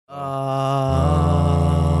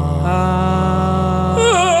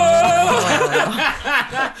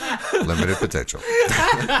Limited potential.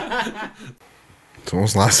 It's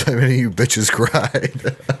almost last time any of you bitches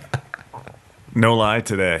cried. No lie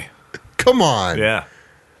today. Come on. Yeah.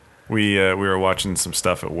 We were watching some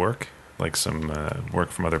stuff at work, like some work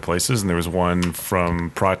from other places, and there was one from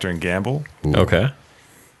Procter & Gamble. Ooh. Okay.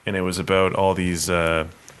 And it was about all these, it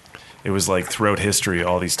was like throughout history,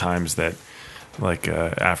 all these times that like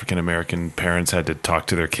African-American parents had to talk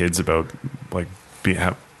to their kids about like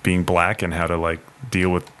being black and how to like deal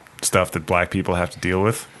with stuff that black people have to deal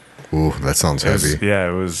with. Ooh, that sounds heavy.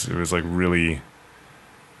 It was like really,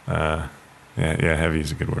 heavy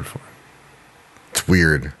is a good word for it. It's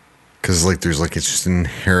weird because like there's like it's just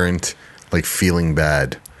inherent like feeling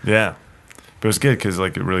bad. Yeah, but it was good because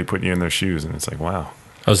like it really put you in their shoes, and it's like wow.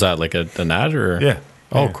 Oh, is that like an ad or? Yeah.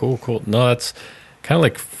 Oh, yeah. Cool. No, that's kind of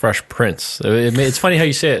like Fresh Prince. It's funny how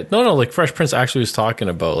you say it. No, like Fresh Prince actually was talking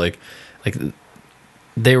about like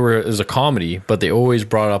it was a comedy, but they always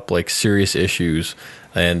brought up like serious issues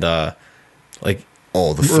and like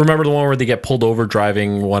remember the one where they get pulled over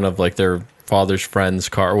driving one of like their father's friend's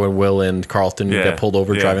car when Will and Carlton get pulled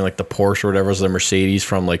over driving like the Porsche or whatever was the Mercedes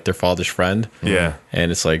from like their father's friend. Yeah.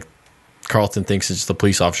 And it's like Carlton thinks it's the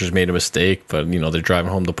police officers made a mistake, but you know they're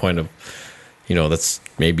driving home the point of, you know, that's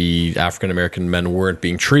maybe African American men weren't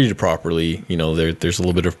being treated properly. You know, there's a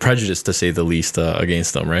little bit of prejudice to say the least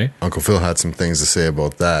against them, right? Uncle Phil had some things to say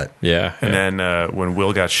about that. Yeah. And then when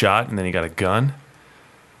Will got shot, and then he got a gun.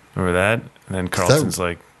 Remember that? And then Carlton's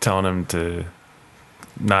like telling him to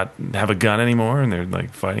not have a gun anymore, and they're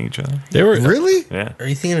like fighting each other. They were Really? Yeah. Are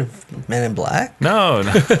you thinking of Men in Black? No.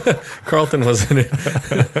 Carlton wasn't it.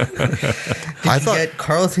 I thought Get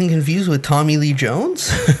Carlton confused with Tommy Lee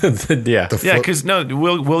Jones? Yeah. Yeah, because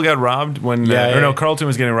Will got robbed when Carlton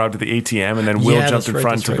was getting robbed at the ATM, and then Will jumped in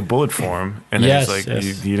front and took a bullet for him, and then he's like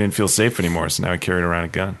he didn't feel safe anymore, so now he carried around a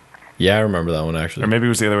gun. Yeah, I remember that one actually. Or maybe it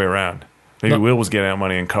was the other way around. Maybe Will was getting out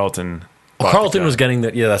money and Carlton. Carlton was getting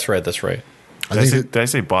the. Yeah, that's right. Did I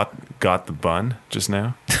say got the bun just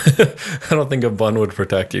now? I don't think a bun would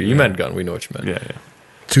protect you. You meant gun. We know what you meant. Yeah.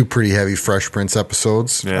 two pretty heavy Fresh Prince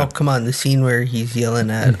episodes. Yeah. Oh, come on. The scene where he's yelling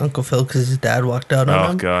at Uncle Phil because his dad walked out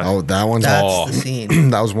on him. Oh, God. Oh, that one's That's the scene.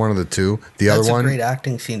 That was one of the two. The That's other one, a great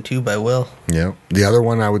acting scene, too, by Will. yeah. The other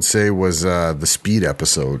one I would say was the Speed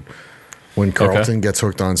episode when Carlton gets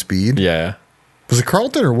hooked on speed. Yeah. Was it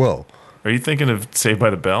Carlton or Will? Are you thinking of Saved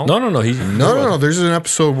by the Bell? No. No. There's an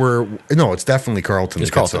episode where it's definitely Carlton.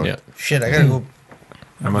 It's Carlton. Yeah. Shit, I gotta go.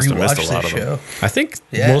 I must have missed a rewatch lot this of them. show. I think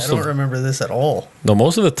Yeah, most I don't of remember this at all.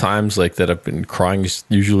 most of the times like that I've been crying is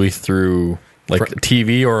usually through like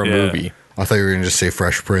TV or a movie. I thought you were going to just say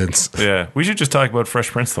Fresh Prince. Yeah, we should just talk about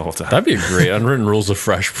Fresh Prince the whole time. That'd be a great unwritten rules of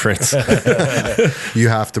Fresh Prince. You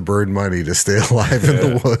have to burn money to stay alive in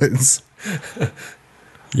the woods.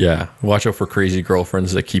 Yeah, watch out for crazy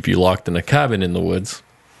girlfriends that keep you locked in a cabin in the woods.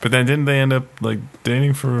 But then didn't they end up like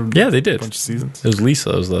dating for They did. a bunch of seasons? It was Lisa.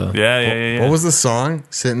 It was the Yeah. What was the song?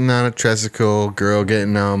 Sitting on a tricycle, girl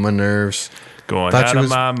getting on my nerves. Going Thought out she of was-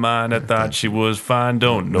 my mind, I thought she was fine.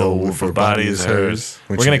 Don't know if her body is hers.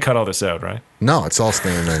 We're Which going she- to cut all this out, right? No, it's all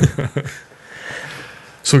staying in.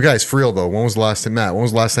 So, guys, for real though, when was the last time, Matt? When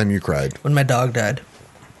was the last time you cried? When my dog died.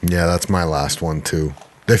 Yeah, that's my last one too.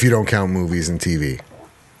 If you don't count movies and TV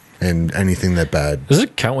and anything that bad. Does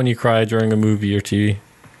it count when you cry during a movie or TV?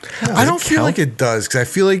 I don't feel like it does because I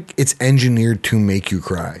feel like it's engineered to make you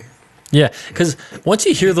cry. Yeah, because once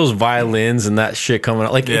you hear those violins and that shit coming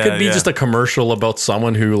out, like it could be just a commercial about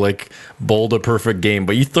someone who like bowled a perfect game,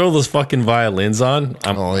 but you throw those fucking violins on.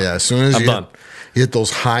 As soon as I'm done. You hit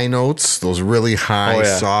those high notes, those really high,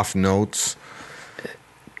 soft notes.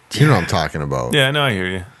 You know what I'm talking about. Yeah, no, I hear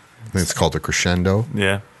you. I think it's called a crescendo.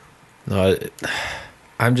 Yeah. No,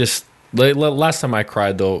 I'm just last time I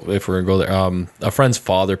cried though. If we're gonna go there, a friend's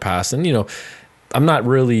father passed, and I'm not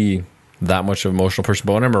really that much of an emotional person,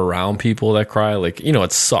 but when I'm around people that cry, like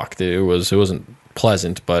it sucked. It wasn't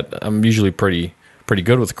pleasant, but I'm usually pretty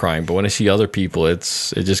good with crying. But when I see other people, it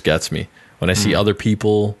just gets me. When I see other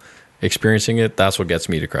people experiencing it, that's what gets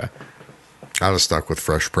me to cry. I was stuck with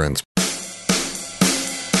Fresh Prince.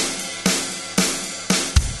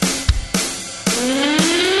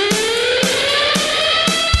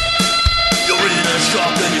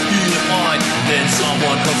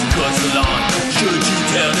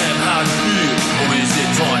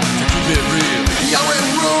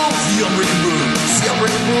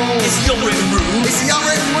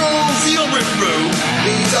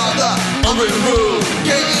 These are the unwritten rules.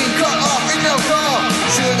 Getting cut off in your car.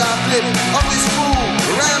 Should I flip off this fool?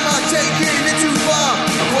 Or am I taking it too far?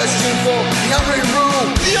 A question for the unwritten rule.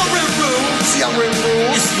 The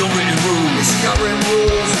unwritten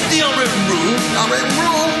rules. The unwritten rule. Unwritten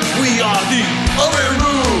rule. We are the unwritten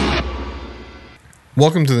rule.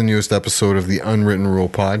 Welcome to the newest episode of the Unwritten Rule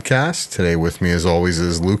podcast. Today with me, as always,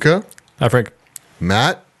 is Luca, Hi, Frank.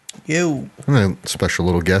 Matt, You. and a special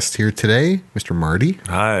little guest here today, Mr. Marty.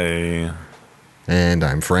 Hi. And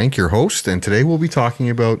I'm Frank, your host, and today we'll be talking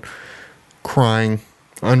about crying,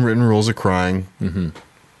 unwritten rules of crying. Mm-hmm.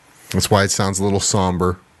 That's why it sounds a little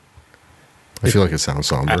somber. I feel like it sounds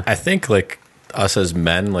somber. I think like us as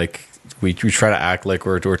men, like we try to act like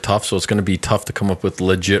we're tough, so it's going to be tough to come up with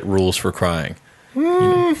legit rules for crying. You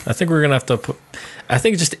know? I think we're gonna have to put. I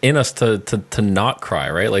think it's just in us to not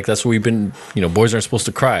cry, right? Like that's what we've been. You know, boys aren't supposed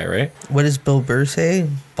to cry, right? What does Bill Burr say?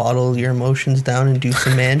 Bottle your emotions down and do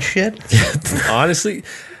some man shit. Honestly,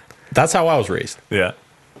 that's how I was raised. Yeah.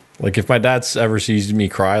 Like if my dad's ever sees me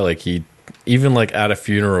cry, like he, even like at a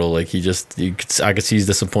funeral, like I could see he's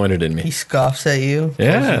disappointed in He me. scoffs at you.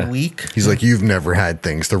 Yeah. Calls you weak. He's like, you've never had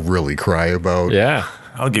things to really cry about. Yeah,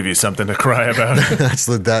 I'll give you something to cry about. That's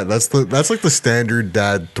the dad. That's like the standard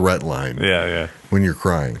dad threat line. Yeah. When you're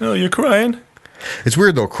crying. Oh, you're crying? It's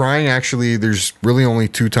weird though. Crying actually, there's really only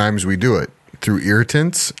two times we do it: through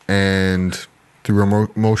irritants and through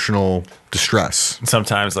emotional distress.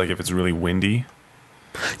 Sometimes, like if it's really windy,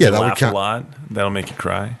 Yeah, you that would laugh a count. lot. That'll make you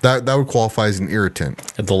cry. That would qualify as an irritant.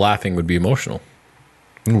 the laughing would be emotional.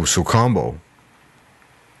 Ooh, so combo.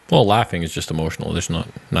 Well, laughing is just emotional. There's not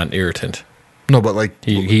an irritant. No, but like,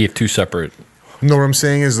 He have two separate. no, what I'm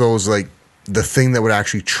saying is those like the thing that would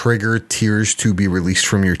actually trigger tears to be released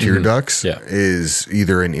from your tear ducts Yeah. is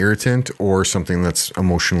either an irritant or something that's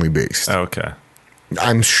emotionally based. Okay.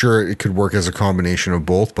 I'm sure it could work as a combination of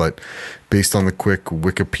both, but based on the quick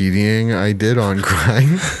Wikipediaing I did on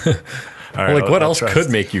crying, All right, Like what I'll else trust. could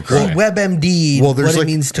make you He cry? WebMD Well, there's what like-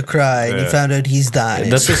 it means to cry, and he found out he's dying.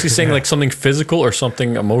 That's basically saying like something physical or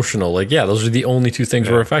something emotional. Like yeah, those are the only two things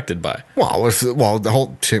we're affected by. well, the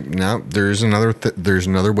whole tip now. There's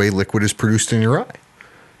another way liquid is produced in your eye.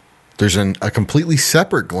 There's a completely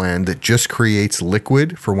separate gland that just creates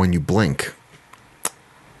liquid for when you blink.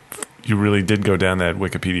 You really did go down that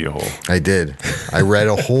Wikipedia hole. I did. I read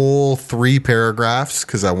a whole 3 paragraphs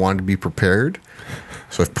because I wanted to be prepared.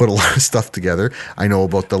 So I've put a lot of stuff together. I know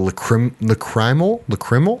about the lacrimal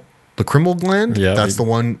gland. Yeah, That's the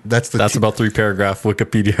one. That's About 3-paragraph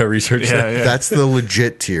Wikipedia research. Yeah. That's the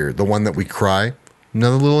legit tear, the one that we cry.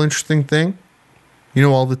 Another little interesting thing. You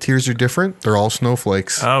know, all the tears are different. They're all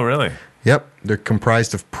snowflakes. Oh, really? Yep. They're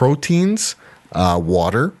comprised of proteins,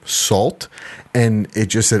 water, salt, and it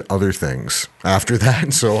just said other things after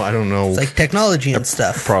that. So I don't know. It's like technology and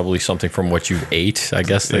stuff. Probably something from what you ate, I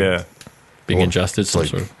guess. Like Yeah. being Well, ingested. it's Some like,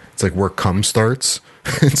 sort of. it's like where cum starts.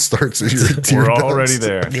 It starts at your tear We're ducts. already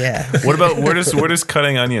there. Yeah. What about where does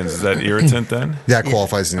cutting onions? Is that irritant then? That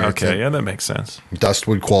qualifies as an irritant. Okay, yeah, that makes sense. Dust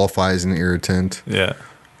would qualify as an irritant. Yeah.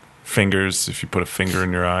 Fingers, if you put a finger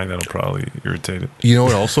in your eye, that'll probably irritate it. You know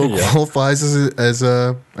what also qualifies as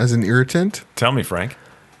an irritant? Tell me, Frank.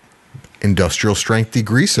 Industrial strength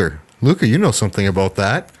degreaser. Luca, you know something about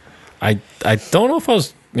that. I don't know if I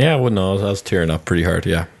was. Yeah, I wouldn't know. I was tearing up pretty hard.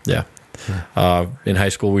 Yeah. In high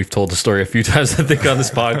school, we've told the story a few times, I think, on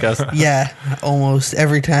this podcast. Yeah, almost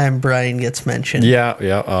every time Brian gets mentioned. Yeah.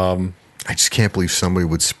 I just can't believe somebody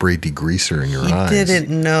would spray degreaser in your He eyes. didn't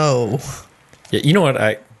know. Yeah. You know what?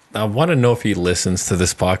 I want to know if he listens to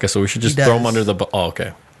this podcast, so we should just He throw him does. under the. Oh,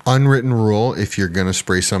 okay. Unwritten rule: if you're gonna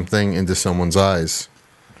spray something into someone's eyes,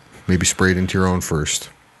 maybe spray it into your own first.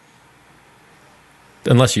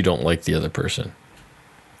 Unless you don't like the other person.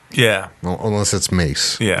 Yeah. Well, unless it's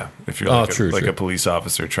mace. Yeah. If you're Oh, like, true. a police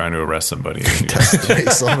officer trying to arrest somebody,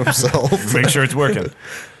 Mace on himself. make sure it's working.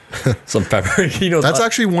 Some pepper. You know, That's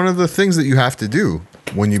actually one of the things that you have to do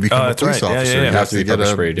when you become a that's police right. Yeah, officer. yeah, yeah. You Have to be pepper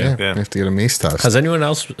sprayed, yeah. You have to get a mace test. Has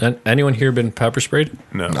anyone here been pepper sprayed?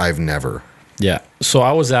 No. I've never. Yeah. So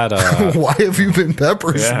I was at Why have you been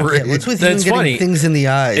pepper Yeah. sprayed? What's with you That's getting funny. things in the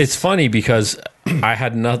eyes? It's funny because I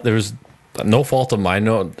had there was no fault of mine.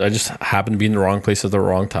 No, I just happened to be in the wrong place at the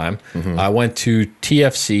wrong time. I went to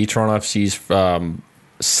TFC, Toronto FC's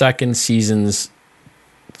second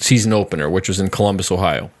season opener, which was in Columbus,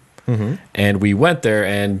 Ohio. And we went there,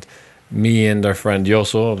 and me and our friend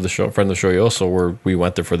Yoso of the show, Yoso, we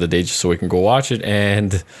went there for the day just so we can go watch it.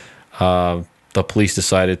 And the police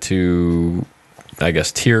decided to, I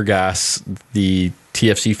guess, tear gas the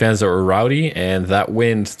TFC fans that were rowdy, and that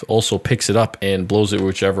wind also picks it up and blows it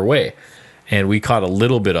whichever way. And we caught a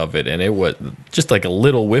little bit of it, and it was just like a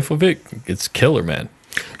little whiff of it. It's killer, man.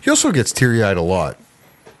 He also gets teary-eyed a lot.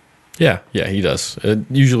 Yeah, he does.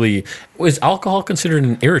 Usually, is alcohol considered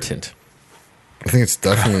an irritant? I think it's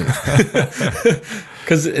definitely.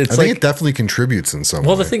 Because it's I like think it definitely contributes in some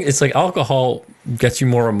well, way. the thing it's like alcohol gets you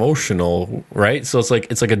more emotional, right? So it's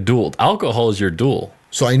like a dual. Alcohol is your dual.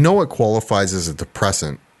 So I know it qualifies as a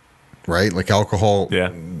depressant, right? Like alcohol.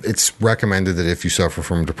 Yeah. It's recommended that if you suffer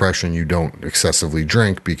from depression, you don't excessively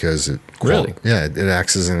drink because it. Really? Yeah, it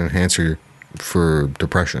acts as an enhancer for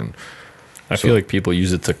depression. I feel like people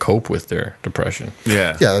use it to cope with their depression.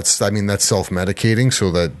 Yeah. Yeah, that's self-medicating,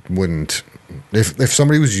 so that wouldn't if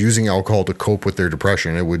somebody was using alcohol to cope with their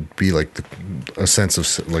depression, it would be like a sense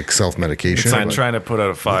of like self-medication. It's like trying to put out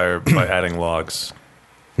a fire by adding logs.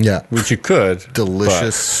 Yeah. Which you could.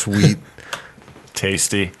 Delicious, sweet,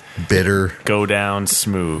 Tasty. bitter, Go down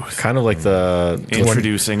smooth. Kind of like the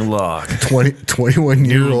Introducing log.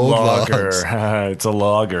 21-year-old Lager. logs. It's a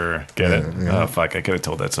lager. Get it? Oh, fuck. I could have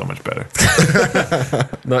told that so much better.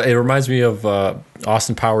 No, it reminds me of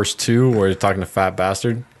Austin Powers 2, where he's talking to Fat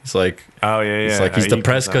Bastard. It's like, Oh, yeah, yeah. it's like he's I eat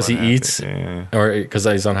depressed because he unhappy. eats, Yeah, or because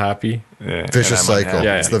he's unhappy. yeah. Vicious And I'm cycle. unhappy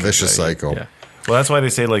Yeah, It's the because vicious I eat. cycle. Yeah. Well, that's why they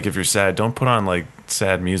say, like, if you're sad, don't put on, like,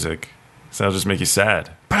 sad music. So that'll just make you sad.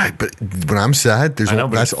 But when I'm sad, I know,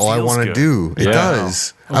 but that's it all I feels want to good. do. It Yeah.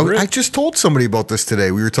 does. Oh, really? I just told somebody about this today.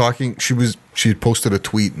 We were talking. She had posted a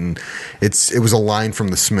tweet, and it was a line from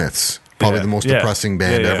the Smiths, probably Yeah. the most Yeah. depressing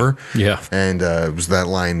band Yeah, yeah. ever. Yeah. And it was that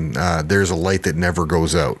line. There's a light that never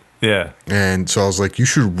goes out. Yeah. And so I was like, you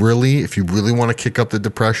should really, if you really want to kick up the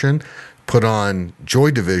depression, put on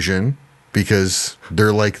Joy Division, because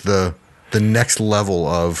they're like the next level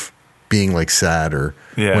of being like sad, or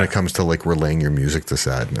Yeah. when it comes to like relaying your music to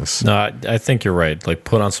sadness. No, I think you're right. Like,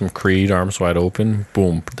 put on some Creed, Arms Wide Open,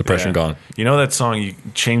 boom, depression Yeah. gone. You know that song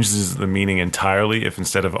changes the meaning entirely if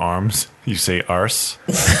instead of arms, you say arse?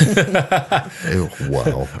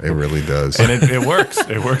 Wow, it really does. And it works.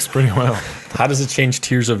 It works pretty well. How does it change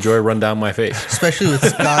Tears of Joy run down my face? Especially with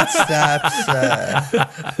Scott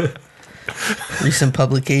Stapp's recent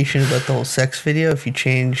publication about the whole sex video. If you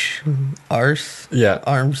change arse, Yeah.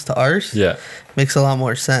 arms to arse, Yeah. makes a lot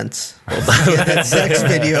more sense. Yeah, that sex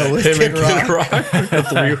video with Him Kid and Kid Rock.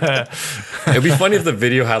 Rock. It'd be funny if the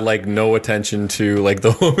video had like no attention to like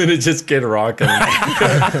the woman. It's just Kid Rock and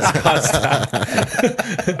Scott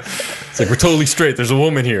Stapp. It's like, we're totally straight. There's a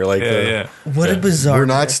woman here. Like, Yeah. What a bizarre We're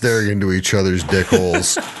not mix. staring into each other's dick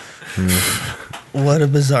holes. What a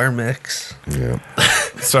bizarre mix. Yeah.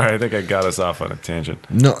 Sorry, I think I got us off on a tangent.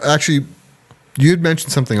 No, actually, you had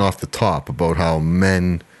mentioned something off the top about how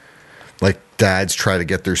men, like dads, try to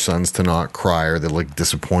get their sons to not cry, or they're like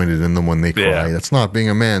disappointed in them when they cry. Yeah. That's not being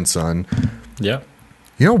a man, son. yeah.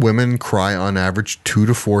 You know, women cry on average 2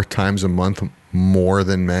 to 4 times a month more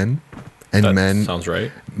than men. And That men, sounds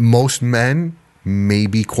right. most men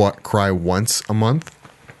maybe cry once a month.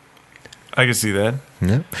 I can see that.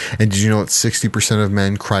 Yeah. And did you know that 60% of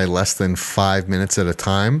men cry less than 5 minutes at a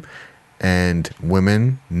time? And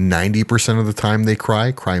women, 90% of the time they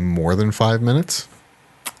cry more than 5 minutes?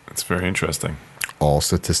 It's very interesting. All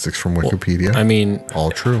statistics from Wikipedia. I mean,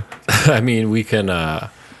 all true. we can,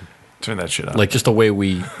 Turn that shit off. like, just the way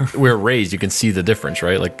we're raised, you can see the difference,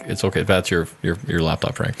 right? Like, it's okay. That's your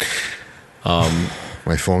laptop, Frank.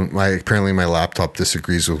 My phone, apparently my laptop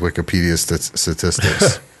disagrees with Wikipedia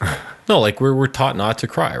statistics. No, like we're taught not to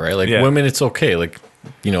cry, right? Like Yeah. women, it's okay. Like,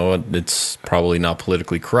 you know, it's probably not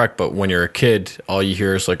politically correct, but when you're a kid, all you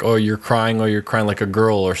hear is like, "Oh, you're crying like a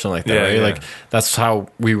girl," or something like that, Yeah, right? yeah. Like that's how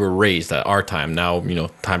we were raised at our time. Now, you know,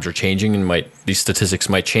 times are changing, and these statistics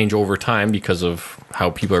might change over time because of how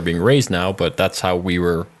people are being raised now. But that's how we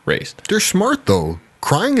were raised. They're smart though.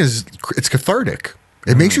 Crying it's cathartic.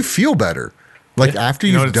 It makes you feel better. Like after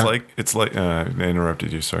you know you've what done. it's like I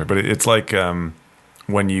interrupted you, sorry. But it's like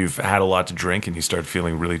when you've had a lot to drink and you start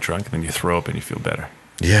feeling really drunk, and then you throw up and you feel better.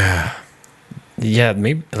 Yeah. Yeah,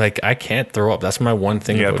 maybe like I can't throw up. That's my one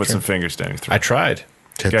thing. You gotta about put some drink. fingers down your throat. I tried.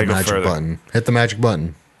 Hit Gotta the go magic further. button. Hit the magic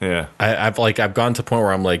button. Yeah. I've gotten to the point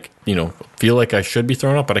where I'm like, you know, feel like I should be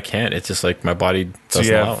throwing up, but I can't. It's just like my body So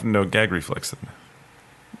doesn't you allow. have no gag reflex then.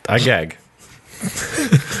 I gag.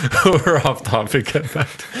 We're off topic.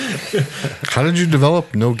 How did you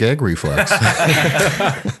develop no gag reflex?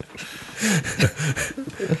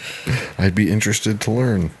 I'd be interested to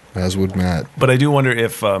learn, as would Matt. But I do wonder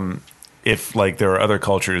if like there are other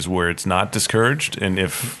cultures where it's not discouraged, and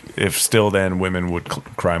if still then women would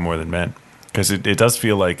cry more than men, because it does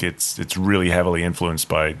feel like it's really heavily influenced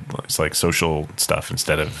by it's like social stuff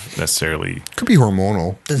instead of necessarily. Could be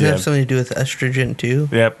hormonal. Does it Yeah. have something to do with estrogen too?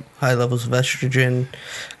 Yep. High levels of estrogen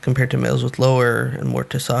compared to males with lower and more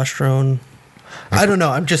testosterone. I don't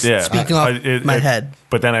know. I'm just Yeah, speaking off my head.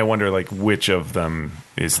 But then I wonder, like, which of them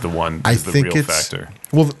is the one? I Is the think real it's factor?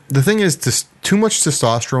 well. The thing is, too much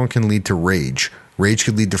testosterone can lead to rage. Rage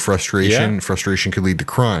could lead to frustration. Yeah. Frustration could lead to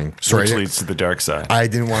crying. Sorry, Which leads to the dark side. I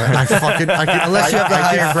didn't want to. I fucking. I could, Unless you have the I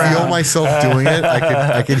higher could feel ground. myself doing it.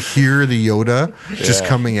 I could hear the Yoda just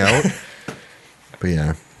coming out. But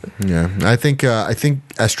yeah. I think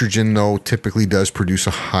estrogen though typically does produce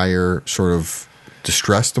a higher sort of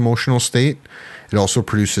distressed emotional state. It also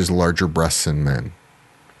produces larger breasts in men.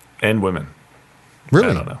 And women. Really?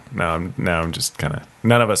 I don't know. Now I'm just kind of.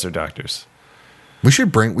 None of us are doctors. We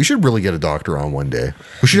should really get a doctor on one day.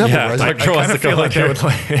 We should have Yeah, a resident. Doctor I wants kind to of feel come like here. that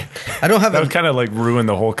would like. I don't have That a. would kind of like ruin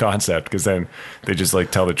the whole concept because then they just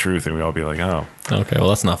like tell the truth and we all be like, oh, Okay, well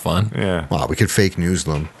that's not fun. yeah, Wow, we could fake news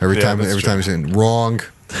them every Yeah, time. that's Every true. time you're saying wrong.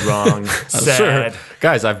 wrong, sad. Sure.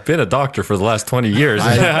 Guys, I've been a doctor for the last 20 years.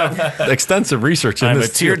 I have extensive research in I'm a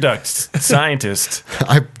this. tear field. duct scientist.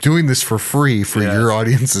 I'm doing this for free for Yeah. your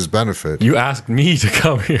audience's benefit. You asked me to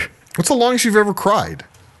come here. What's the longest you've ever cried?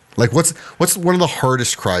 Like, what's one of the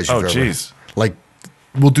hardest cries you've Oh, ever? jeez. Like,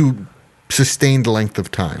 we'll do sustained length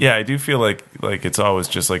of time. Yeah, I do feel like it's always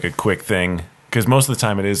just like a quick thing because most of the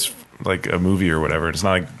time it is like a movie or whatever. It's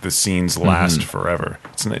not like the scenes last forever.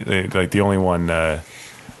 It's like the only one.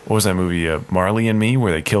 What was that movie? Marley and Me,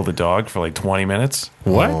 where they kill the dog for like 20 minutes.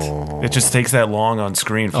 What? Oh. It just takes that long on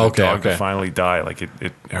screen for Okay, the dog to okay. finally die. Like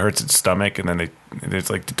it hurts its stomach, and then it's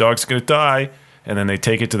like the dog's gonna die, and then they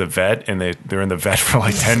take it to the vet, and they're in the vet for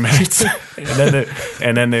like 10 minutes,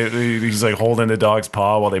 and then he's like holding the dog's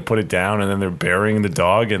paw while they put it down, and then they're burying the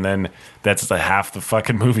dog, and then that's the half the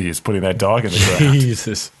fucking movie is putting that dog in the ground.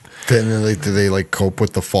 Jesus. Then do they like cope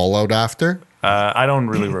with the fallout after? I don't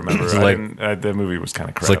really remember. like- The movie was kind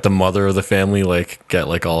of crap. It's like the mother of the family, like, get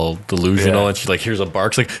like all delusional, Yeah. and she like hears a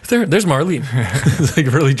bark. She's like, there's Marlene. It's like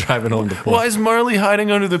really driving home the point. Why is Marley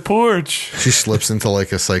hiding under the porch? She slips into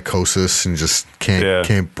like a psychosis and just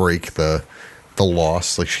can't break the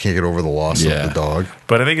loss. Like, she can't get over the loss Yeah. of the dog.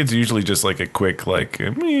 But I think it's usually just like a quick like,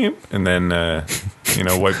 meep, and then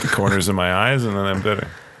wipe the corners of my eyes, and then I'm better.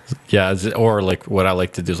 Yeah, or like what I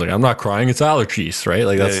like to do is like, I'm not crying, it's allergies, right?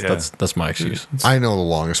 Like Yeah. that's my excuse. I know the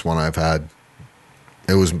longest one I've had.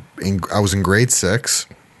 I was in grade 6.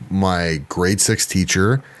 My grade 6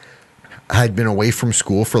 teacher had been away from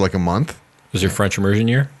school for like a month. Was your French immersion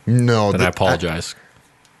year? No, Then I apologize.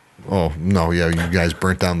 oh no, yeah, you guys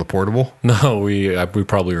burnt down the portable. No, we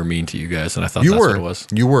probably were mean to you guys, and I thought You that's were. what it was.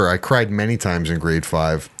 You were. I cried many times in grade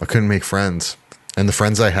 5. I couldn't make friends, and the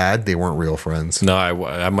friends I had, they weren't real friends. No,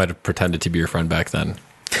 I might have pretended to be your friend back then.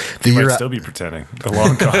 The You year might still be pretending. The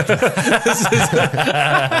long con.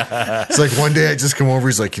 it's like one day I just come over.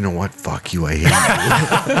 He's like, you know what? Fuck you. I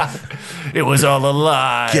hate It was all a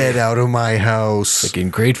lie. you. Get out of my house. Like in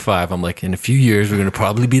grade 5, I'm like, in a few years, we're going to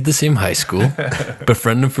probably be at the same high school,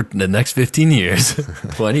 befriend them for the next 15 years,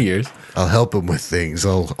 20 years, I'll help him with things.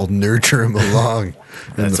 I'll nurture him along.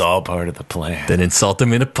 That's all part of the plan. then insult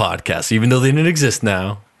them in a podcast, even though they didn't exist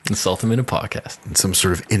now. Insult them in a podcast. In some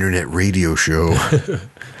sort of internet radio show.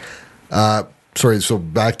 Sorry. So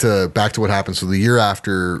back to what happened. So the year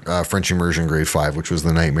after French immersion, grade 5, which was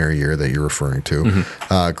the nightmare year that you're referring to,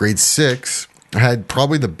 grade 6, I had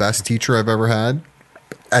probably the best teacher I've ever had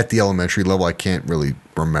at the elementary level. I can't really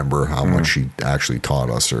remember how much she actually taught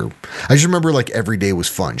us, or I just remember like every day was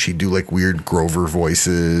fun. She'd do like weird Grover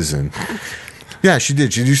voices, and yeah, she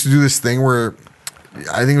did. She used to do this thing where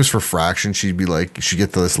I think it was for fraction. She'd be like, she'd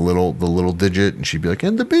get the little digit, and she'd be like,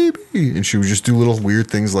 and the baby, and she would just do little weird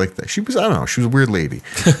things like that. She was, I don't know, she was a weird lady,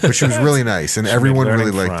 but she was really nice, and everyone Learning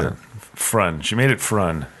really liked her. Frun. She made it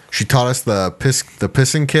frun. She taught us the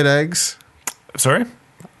pissing kit eggs. Sorry?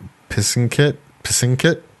 Pissing kit.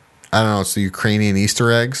 I don't know. It's the Ukrainian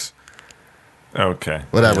Easter eggs. Okay.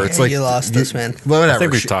 Whatever. It's Yeah, like you lost us, man. Whatever. I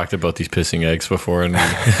think we've She- talked about these pissing eggs before. And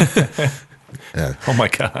yeah. Oh my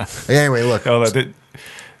God. Anyway, look. Oh,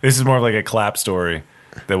 this is more of like a clap story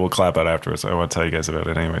that we'll clap out afterwards. I want to tell you guys about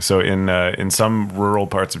it anyway. So in some rural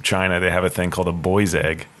parts of China, they have a thing called a boy's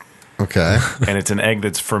egg. Okay. And it's an egg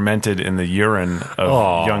that's fermented in the urine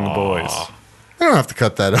of young boys. I don't have to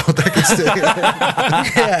cut that out. That can stay.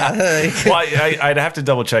 Well, I'd have to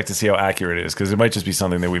double check to see how accurate it is because it might just be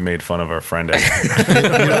something that we made fun of our friend at.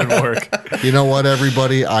 It would work. You know what,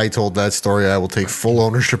 everybody? I told that story. I will take full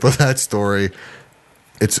ownership of that story.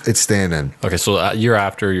 It's staying in. okay, so a year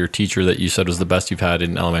after your teacher that you said was the best you've had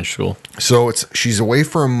in elementary school. So she's away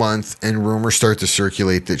for a month, and rumors start to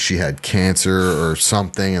circulate that she had cancer or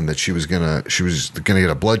something, and that she was gonna get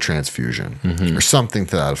a blood transfusion or something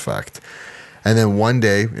to that effect. And then one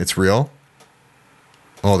day, it's real.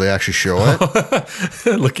 Oh, they actually show it?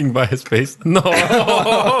 Looking by his face. No.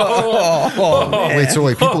 Wait, so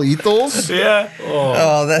wait, people eat those? Yeah,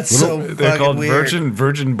 Oh, that's so they're fucking called weird.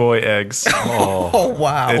 virgin boy eggs. Oh,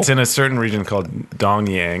 wow. It's in a certain region called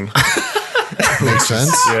Dongyang. Makes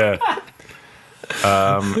sense. Yeah.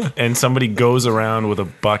 And somebody goes around with a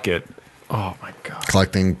bucket Oh my god.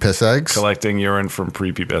 Collecting piss eggs? collecting urine from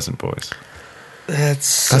prepubescent boys. That's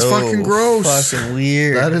so fucking gross. Fucking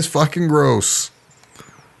weird. That is fucking gross.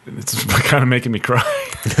 It's kind of making me cry.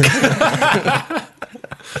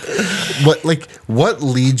 What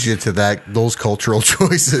leads you to those cultural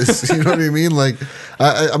choices? You know what I mean? Like,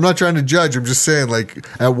 I'm not trying to judge. I'm just saying, like,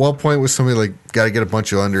 at what point was somebody like, got to get a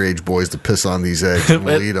bunch of underage boys to piss on these eggs and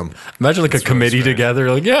we'll eat them? Imagine like a committee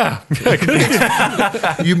together. Like, yeah,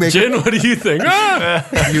 You make Jen, what do you think? Ah!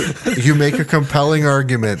 you make a compelling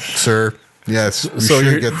argument, sir. Yes, we So should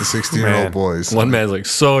you're- get the 16-year-old Man. boys. One man's like,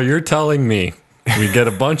 so you're telling me we get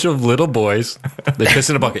a bunch of little boys, they piss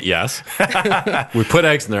in a bucket, yes. We put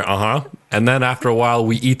eggs in there, and then after a while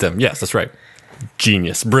we eat them. Yes, that's right.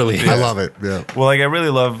 Genius, brilliant. I love it. Yeah. Well, like I really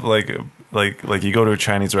love like you go to a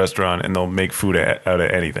Chinese restaurant and they'll make food out of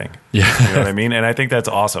anything. Yeah. You know what I mean? And I think that's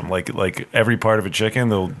awesome. Like every part of a chicken,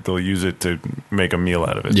 they'll use it to make a meal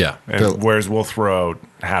out of it. Yeah. And whereas we'll throw out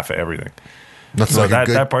half of everything. Nothing So like a that,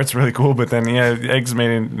 good. that part's really cool. But then eggs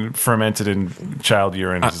fermented in child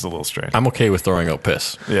urine is a little strange. I'm okay with throwing out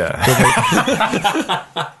piss. Yeah.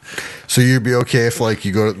 So you'd be okay if like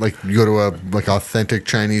you go to a like authentic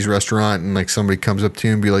Chinese restaurant and like somebody comes up to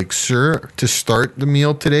you and be like, "Sir, to start the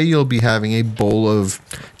meal today, you'll be having a bowl of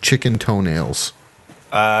chicken toenails."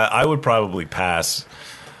 I would probably pass,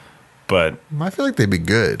 but I feel like they'd be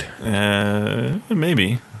good.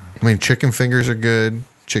 maybe. I mean, chicken fingers are good.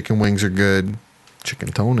 Chicken wings are good. Chicken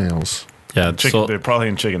toenails. Yeah, Chicken, they're probably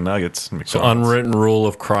in chicken nuggets. so McDonald's. unwritten rule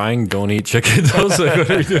of crying: don't eat chicken. Those like, what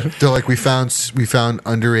are you doing? They're like we found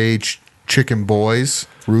underage chicken boys,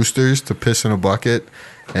 roosters, to piss in a bucket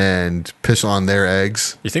and piss on their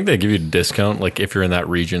eggs. You think they give you a discount, like if you're in that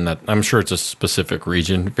region? That I'm sure it's a specific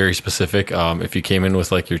region, very specific. If you came in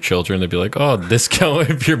with like your children, they'd be like, "Oh, discount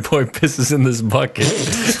if your boy pisses in this bucket."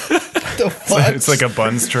 the fuck? It's like a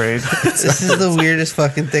buns trade. This is the weirdest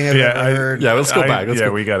fucking thing I've ever heard. Yeah, let's go back. Let's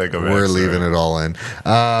go. We gotta go back. We're leaving it all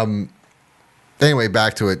in. Anyway,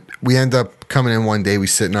 back to it. We end up coming in one day. We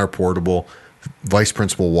sit in our portable. Vice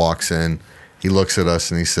principal walks in. He looks at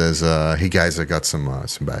us and he says, "Hey guys, I got some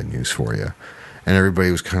bad news for you." And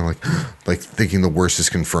everybody was kind of like thinking the worst is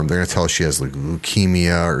confirmed. They're gonna tell us she has like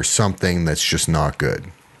leukemia or something that's just not good.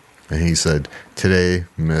 And he said, "Today,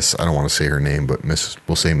 Miss, I don't want to say her name, but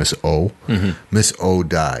we'll say Miss O. Miss O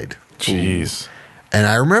died." Jeez. And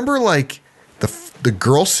I remember like the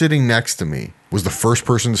girl sitting next to me was the first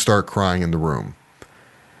person to start crying in the room,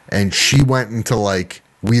 and she went into like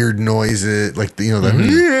weird noises, like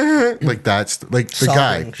like that's like the Sobbing.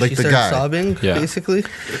 guy, like She the started guy. sobbing, Yeah. basically.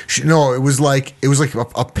 No, it was like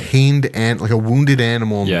a pained like a wounded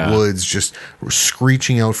animal in Yeah. the woods, just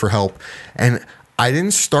screeching out for help. And I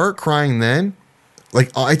didn't start crying then.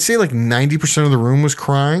 Like I'd say like 90% of the room was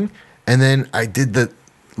crying, and then I did the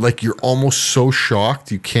like you're almost so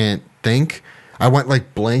shocked you can't think. I went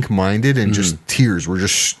like blank minded and just tears were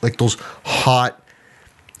just like those hot.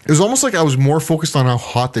 It was almost like I was more focused on how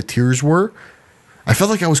hot the tears were. I felt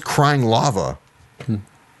like I was crying lava.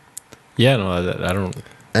 Yeah, no, I don't.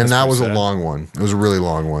 And that pretty was a sad. long one. It was a really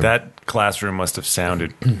long one. That classroom must have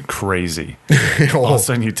sounded crazy. Oh. All of a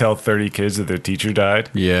sudden, you tell 30 kids that their teacher died.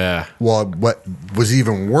 Yeah, Well, what was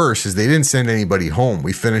even worse is they didn't send anybody home.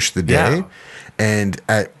 We finished the day, Yeah. and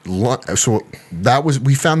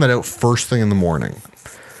we found that out first thing in the morning.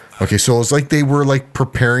 Okay, so it was like they were like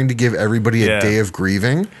preparing to give everybody a Yeah. day of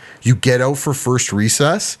grieving. You get out for first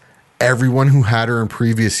recess. Everyone who had her in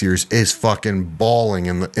previous years is fucking bawling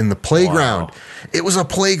in the playground. Wow. It was a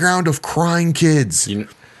playground of crying kids.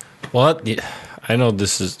 I know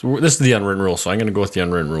this is the unwritten rule, so I'm going to go with the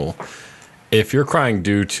unwritten rule. If you're crying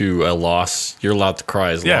due to a loss, you're allowed to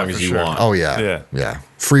cry as long as for you sure. want. Oh yeah, Yeah.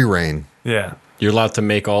 free reign. Yeah. You're allowed to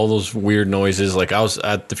make all those weird noises. Like I was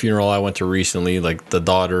at the funeral I went to recently, like the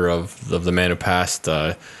daughter of the man who passed,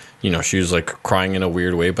 she was like crying in a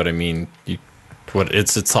weird way, but I mean,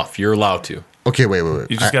 it's tough. You're allowed to. Okay, wait.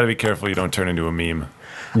 You just got to be careful you don't turn into a meme.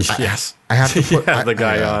 Yes. I have to put The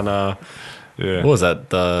guy yeah. on Yeah. what was that?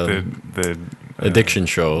 The The addiction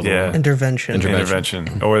show. yeah. Intervention.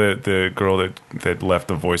 Intervention. Or the girl that left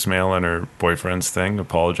the voicemail on her boyfriend's thing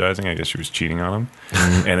apologizing. I guess she was cheating on him.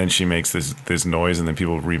 And then she makes this noise, and then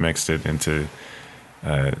people remixed it into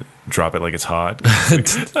Drop It Like It's Hot.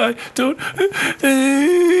 I don't.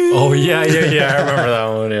 Oh yeah. I remember that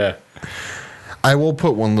one. Yeah. I will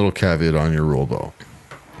put one little caveat on your rule, though.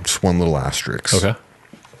 Just one little asterisk. Okay.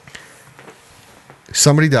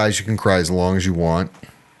 Somebody dies, you can cry as long as you want,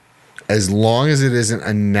 as long as it isn't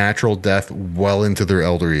a natural death well into their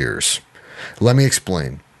elder years. Let me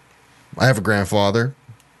explain. I have a grandfather.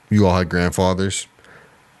 You all had grandfathers.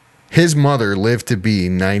 His mother lived to be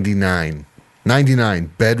 99.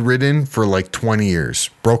 99, bedridden for like 20 years.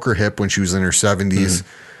 Broke her hip when she was in her 70s.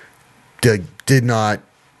 Did not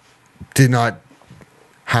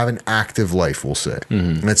have an active life, we'll say.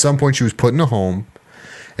 And at some point she was put in a home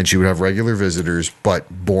and she would have regular visitors, but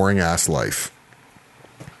boring ass life.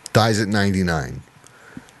 Dies at 99.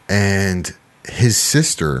 And his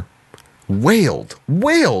sister wailed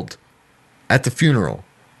at the funeral.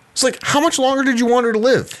 It's like, how much longer did you want her to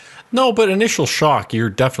live? No, but initial shock, you're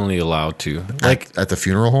definitely allowed to. Like, At the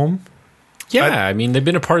funeral home? yeah, I mean, they've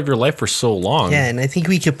been a part of your life for so long. Yeah, and I think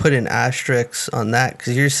we could put an asterisk on that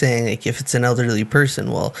because you're saying like if it's an elderly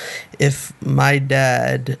person, well, if my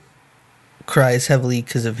dad cries heavily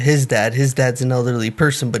because of his dad's an elderly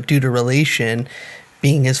person, but due to relation,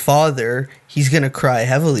 being his father, he's gonna cry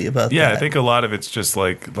heavily about that. Yeah, I think a lot of it's just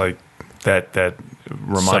like that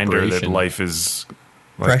reminder that Separation. life is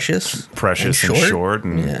like, precious and short,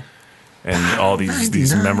 and yeah. and all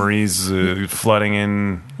these memories flooding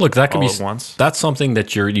in. Look, that could all be at once. That's something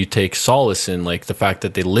that you take solace in, like the fact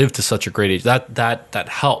that they live to such a great age. That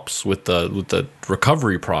helps with the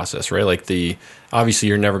recovery process, right? Like obviously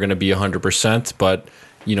you're never going to be 100%, but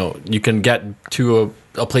you can get to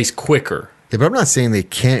a place quicker. Yeah, but I'm not saying they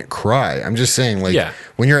can't cry. I'm just saying, like,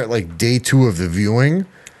 when you're at like day 2 of the viewing,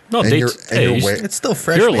 No, and you're It's still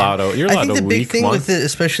fresh. You're man. allowed a- you're I allowed think a the big week, thing month. with it,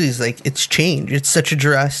 especially, is like it's change. It's such a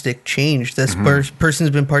drastic change. This person's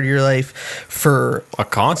been part of your life for a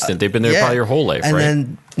constant. They've been there probably your whole life, and right?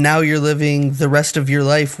 then now you're living the rest of your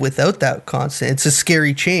life without that constant. It's a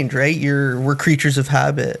scary change, right? We're creatures of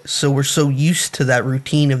habit, so we're so used to that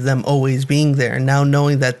routine of them always being there. And now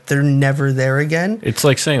knowing that they're never there again It's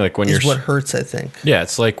like saying, like, when is you're what hurts. I think. Yeah,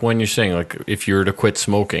 it's like when you're saying, like, if you were to quit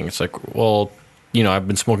smoking, it's like, well, I've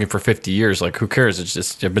been smoking for 50 years. Like, who cares? It's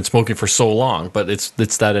just I've been smoking for so long. But it's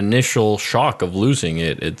that initial shock of losing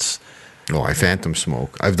it. I phantom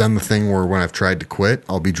smoke. I've done the thing where when I've tried to quit,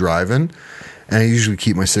 I'll be driving, and I usually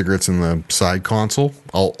keep my cigarettes in the side console.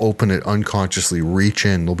 I'll open it unconsciously, reach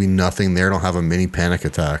in. There'll be nothing there. I'll have a mini panic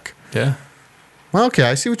attack. Yeah. Well, okay,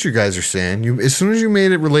 I see what you guys are saying. As soon as you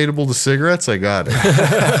made it relatable to cigarettes, I got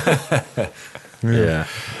it. Yeah.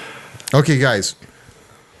 Okay, guys.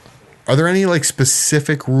 Are there any like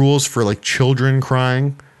specific rules for like children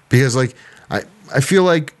crying? Because like I feel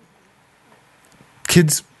like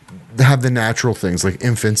kids have the natural things, like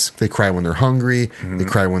infants, they cry when they're hungry, they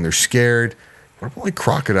cry when they're scared. What about like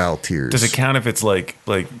crocodile tears? Does it count if it's like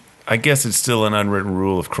I guess it's still an unwritten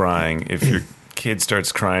rule of crying. If your kid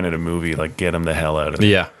starts crying at a movie, like get them the hell out of it.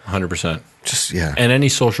 Yeah, 100%. Just yeah. And any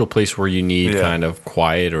social place where you need kind of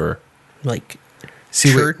quiet or Like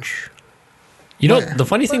See, church. the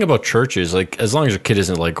funny thing about church is, like, as long as your kid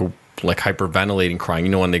isn't like hyperventilating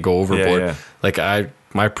crying, when they go overboard, yeah. like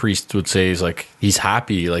my priest would say is like he's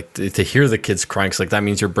happy like to hear the kids crying, 'cause like that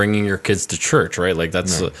means you're bringing your kids to church, right? Like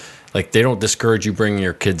that's like they don't discourage you bringing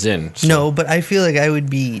your kids in. So No, but I feel like I would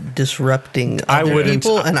be disrupting other wouldn't.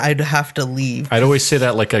 people, and I'd have to leave. I'd always say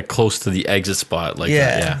that like close to the exit spot, like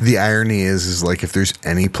Yeah. yeah. the irony is like if there's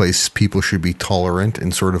any place people should be tolerant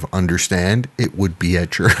and sort of understand, it would be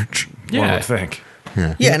at church. One Yeah. would think.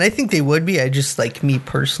 Yeah, and I think they would be. I just, like, me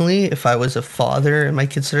personally, if I was a father and my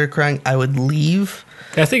kids started crying, I would leave.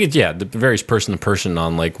 I think it varies person to person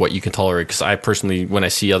on like what you can tolerate. Because I personally, when I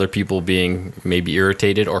see other people being maybe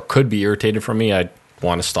irritated or could be irritated from me, I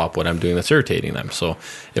want to stop what I'm doing that's irritating them. So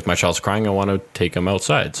if my child's crying, I want to take them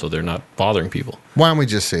outside so they're not bothering people. Why don't we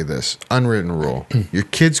just say this? Unwritten rule. Your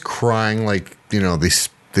kid's crying like,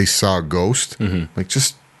 they saw a ghost. Like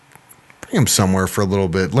just bring them somewhere for a little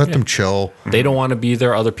bit. Let them chill. They don't want to be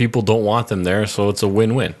there. Other people don't want them there. So it's a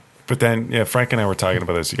win-win. But then, Frank and I were talking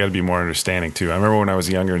about this. You got to be more understanding too. I remember when I was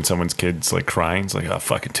younger and someone's kid's like crying. It's like, oh,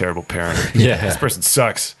 fucking terrible parent. Yeah. This person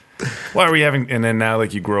sucks. Why are we having? And then now,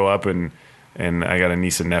 like, you grow up and I got a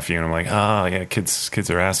niece and nephew, and I'm like, oh yeah, kids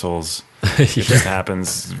are assholes. It just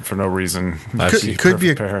happens for no reason. Could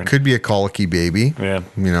be a colicky baby. Yeah.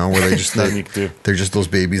 Where they just Nothing you can do. they're just those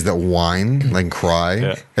babies that whine and cry.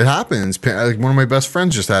 Yeah. It happens. Like one of my best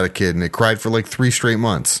friends just had a kid and it cried for like 3 straight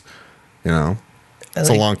months. It's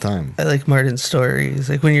a long time. I like Martin's story. It's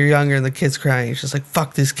like when you're younger and the kid's crying, it's just like,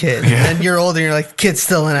 fuck this kid. And then you're older and you're like, kid's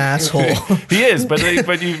still an asshole. He is, but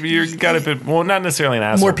you got a bit, well, not necessarily an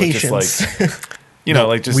asshole, More but patience. just like,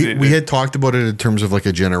 like just we had talked about it in terms of like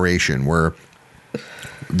a generation where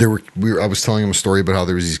I was telling him a story about how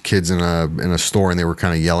there was these kids in a store and they were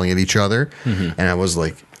kind of yelling at each other, and I was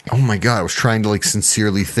like, oh my God, I was trying to like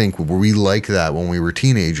sincerely think, were we like that when we were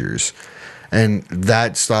teenagers? And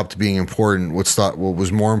that stopped being important. What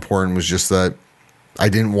was more important was just that I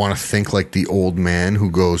didn't want to think like the old man who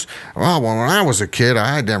goes, oh, well, when I was a kid,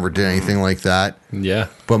 I never did anything like that. Yeah.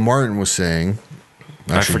 But Martin was saying,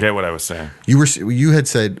 I forget what I was saying. you had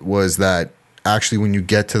said was that actually when you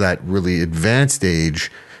get to that really advanced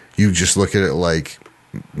age, you just look at it like,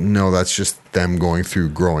 no, that's just them going through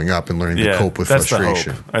growing up and learning to cope with that's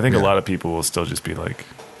frustration. The hope. I think a lot of people will still just be like,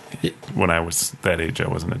 when I was that age, I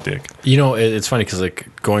wasn't a dick. You know, it's funny because like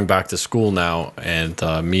going back to school now, and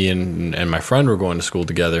me and my friend were going to school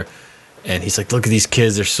together, and he's like, "Look at these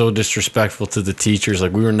kids; they're so disrespectful to the teachers.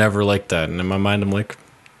 Like we were never like that." And in my mind, I'm like,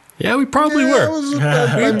 "Yeah, we probably were.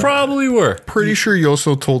 We probably were." Pretty sure you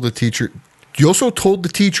also told the teacher. You also told the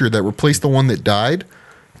teacher that replaced the one that died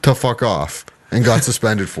to fuck off and got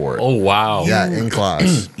suspended for it. Oh wow! Yeah, in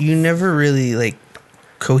class. You never really like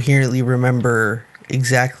coherently remember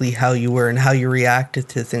exactly how you were and how you reacted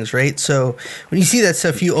to things, right? So when you see that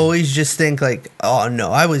stuff, you always just think like, oh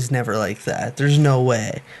no, I was never like that. There's no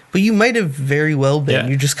way. But you might have very well been. Yeah.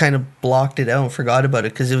 You just kind of blocked it out and forgot about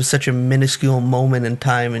it because it was such a minuscule moment in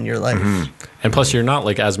time in your life. And plus, you're not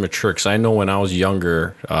like as mature. Because I know when I was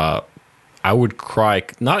younger, I would cry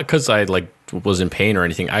not because I like was in pain or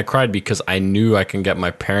anything. I cried because I knew I can get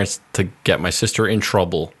my parents to get my sister in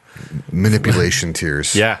trouble. Manipulation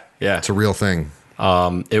tears. Yeah. It's a real thing.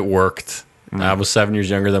 It worked. I was 7 years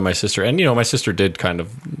younger than my sister, and you know my sister did kind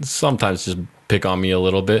of sometimes just pick on me a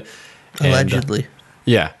little bit. And, Allegedly.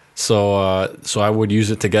 yeah. So I would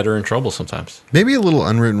use it to get her in trouble sometimes. Maybe a little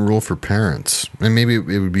unwritten rule for parents. And maybe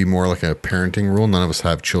it would be more like a parenting rule. None of us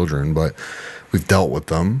have children, but we've dealt with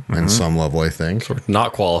them in some level, I think.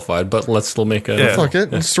 Not qualified, but let's still make a Fuck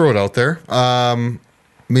it. Let's throw it out there.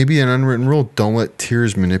 Maybe an unwritten rule, don't let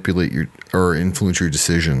tears manipulate your or influence your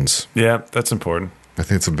decisions. Yeah, that's important. I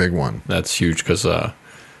think it's a big one. That's huge because I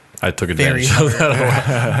took Very advantage of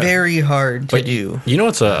that. Very hard to But do. you know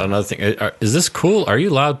what's another thing? Is this cool? Are you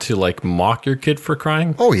allowed to like mock your kid for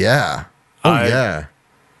crying? Oh, yeah. Yeah.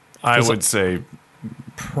 I would say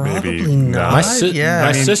Probably maybe not. My, yeah.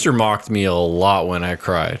 my sister mocked me a lot when I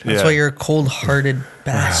cried. That's Yeah. why you're a cold-hearted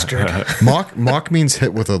bastard. Mock means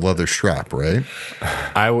hit with a leather strap, right?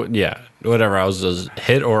 I would, yeah, whatever. I was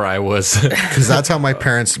hit or I was. Because that's how my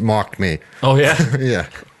parents mocked me. Oh yeah. Yeah.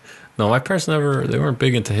 No, my parents they weren't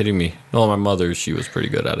big into hitting me. Well, my mother, she was pretty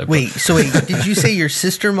good at it. but Wait, did you say your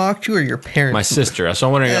sister mocked you or your parents? my sister. So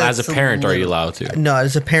I'm wondering, Yeah, as a that's a parent, are you little- allowed to? No,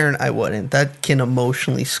 as a parent, I wouldn't. That can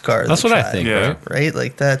emotionally scar That's the what I child, think, Yeah. right? right?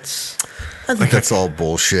 Like, that's... I think that's all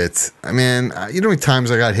bullshit. I mean, you know how many times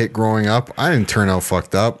I got hit growing up? I didn't turn out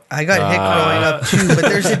fucked up. I got hit growing up, too, but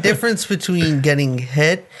there's a difference between getting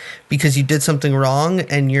hit because you did something wrong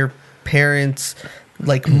and your parents,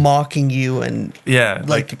 like, mocking you and, Yeah,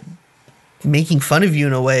 like making fun of you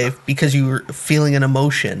in a way because you were feeling an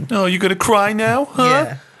emotion. oh, you gonna cry now? Huh?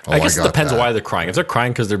 Yeah. Oh, I guess it got depends that. why they're crying. If they're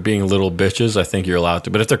crying because they're being little bitches, I think you're allowed to.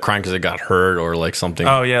 But if they're crying because they got hurt or like something,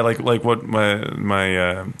 Oh yeah, like what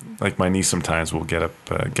my niece sometimes will get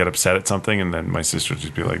upset at something, and then my sister will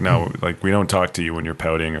just be like, no, like we don't talk to you when you're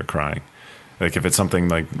pouting or crying. Like if it's something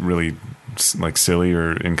like really like silly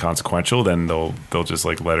or inconsequential, then they'll just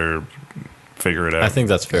like let her figure it out. I think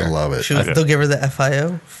that's fair. I love it. They'll give her the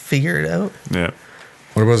FIO, figure it out. Yeah.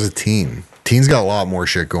 What about as a teen? Teens got a lot more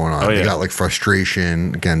shit going on. Oh, They yeah. got like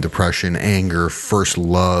frustration, again, depression, anger, first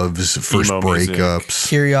loves, first Emo music. breakups.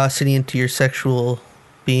 Curiosity into your sexual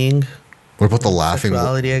being, What about the laughing?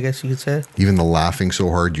 sexuality, I guess you could say. Even the laughing so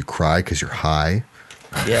hard you cry because you're high.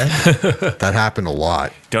 Yeah. That happened a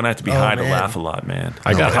lot. Don't have to be Oh, high to man. laugh a lot, man.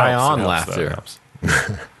 I got It high helps, on it helps, laughter. that helps.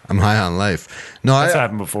 I'm high on life. No, That's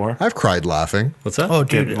happened before. I've cried laughing. What's that? Oh,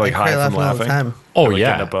 dude, Get, like, I cry high from laughing all the laughing? time. Oh, Like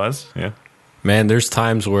yeah. getting a buzz. Yeah. Man, there's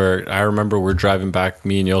times where I remember we're driving back,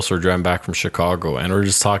 me and Yos were driving back from Chicago, and we're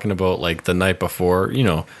just talking about like the night before, you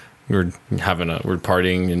know, we're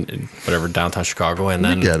partying in whatever downtown Chicago, and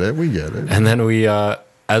then We get it. and then we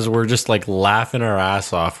as we're just like laughing our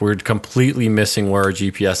ass off, we're completely missing where our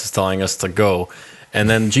GPS is telling us to go. And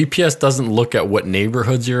then GPS doesn't look at what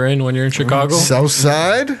neighborhoods you're in when you're in Chicago. South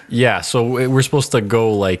side? Yeah, so we're supposed to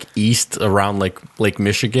go like east around like Lake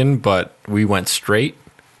Michigan, but we went straight.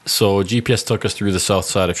 So GPS took us through the south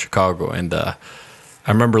side of Chicago, and I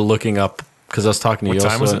remember looking up because I was talking to What Yosa.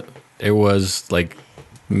 time was it? It was like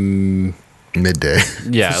midday.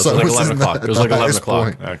 Yeah, it was So like was 11 in o'clock. the- It was the like 11 highest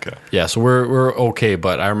o'clock. point. Okay. Yeah, so we're okay,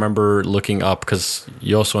 but I remember looking up because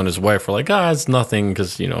Yoso and his wife were like, it's nothing,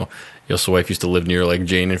 because, Yoso's wife used to live near like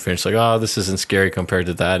Jane and Finch, like, this isn't scary compared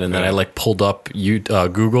to that. And then I like pulled up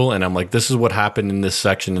Google, and I'm like, this is what happened in this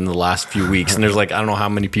section in the last few weeks. And there's like, I don't know how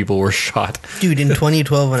many people were shot. Dude, in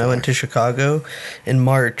 2012, when I went to Chicago in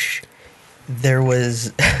March, there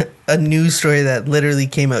was a news story that literally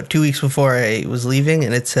came out 2 weeks before I was leaving,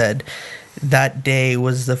 and it said that day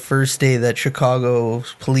was the first day that Chicago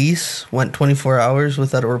police went 24 hours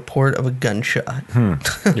without a report of a gunshot.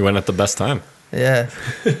 You went at the best time. Yeah.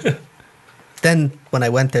 Then when I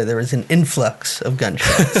went there was an influx of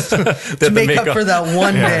gunshots to make up for that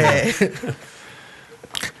one day.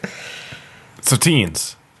 So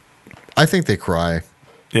teens. I think they cry.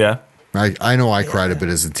 Yeah. I know I cried a bit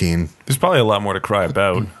as a teen. There's probably a lot more to cry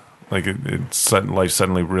about. Like life's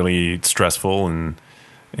suddenly really stressful,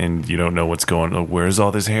 and you don't know what's going on. Where's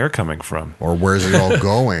all this hair coming from? Or where's it all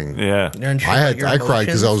going? Yeah. You're unsure about your I cried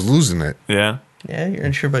because I was emotions? losing it. Yeah. Yeah, you're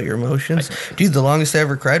unsure about your emotions. Dude, the longest I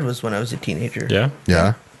ever cried was when I was a teenager. Yeah.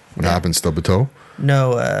 Yeah. What happened? Stub a toe?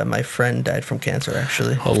 No, my friend died from cancer,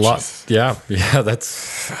 actually. A lot. Yeah. Yeah.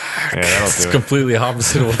 That's Yeah, that'll do it. completely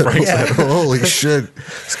opposite of what Frank Yeah. said. Holy shit.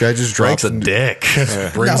 This guy just drops Frank's a dick.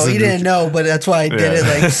 No, he didn't know, but that's why I did it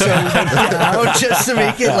like so down, just to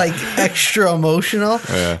make it like extra emotional.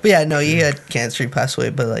 Yeah. But yeah, no, he had cancer, he passed away.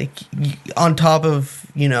 But like on top of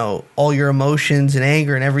all your emotions and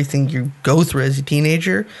anger and everything you go through as a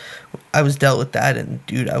teenager, I was dealt with that, and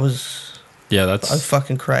dude, I Yeah,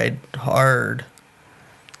 fucking cried hard.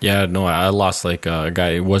 Yeah, no, I lost like a guy.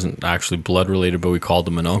 It wasn't actually blood related, but we called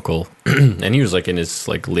him an uncle, and he was like in his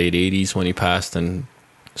like late 80s when he passed, and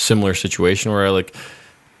similar situation where it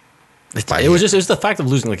was the fact of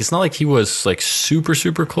losing. Like, it's not like he was like super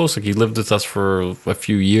super close. Like, he lived with us for a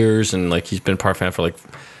few years, and like he's been part of fan for like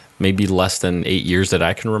maybe less than 8 years that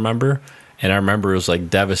I can remember. And I remember it was like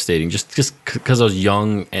devastating, just because I was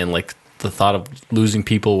young, and like the thought of losing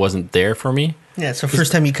people wasn't there for me. Yeah, it's the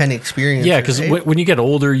first time you kind of experience Yeah, it, because right? when you get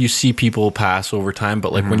older, you see people pass over time.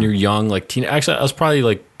 But like when you're young, like teen, actually, I was probably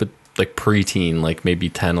like preteen, like maybe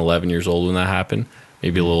 10, 11 years old when that happened,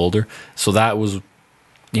 maybe a little older. So that was,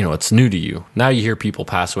 it's new to you. Now you hear people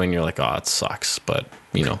pass away, and you're like, oh, it sucks. But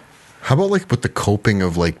How about like with the coping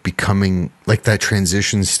of like becoming like that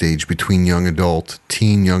transition stage between young adult,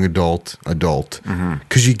 teen, young adult, adult?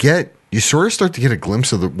 Because you sort of start to get a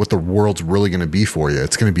glimpse of what the world's really going to be for you.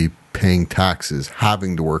 It's going to be paying taxes,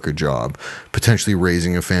 having to work a job, potentially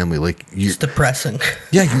raising a family. Like It's depressing.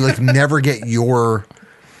 yeah, you like never get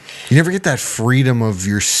that freedom of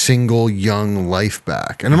your single young life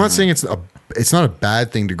back. And I'm not saying it's not a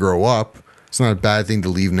bad thing to grow up. It's not a bad thing to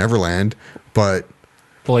leave Neverland, but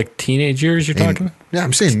like teenage years, you're talking. yeah,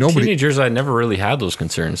 I'm saying nobody. Teenage years, I never really had those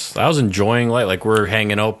concerns. I was enjoying life. Like, we're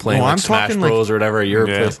hanging out playing No, like I'm Smash talking, Bros or whatever at your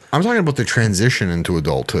Yeah. place. I'm talking about the transition into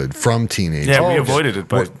adulthood from teenage. Yeah, we Oh, avoided it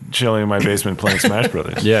by chilling in my basement playing Smash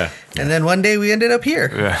Brothers. Yeah. And then one day we ended up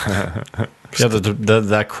here. Yeah,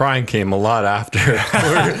 that crying came a lot after.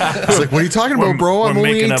 It's like, what are you talking about, bro? I'm We're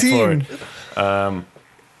only making up for 18. it.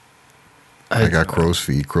 I got crow's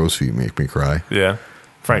feet. Crow's feet make me cry. Yeah.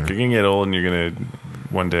 Frank, you're going to get old, and you're going to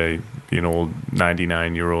one day be an old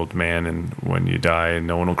 99-year-old man, and when you die,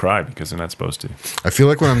 no one will cry because they're not supposed to. I feel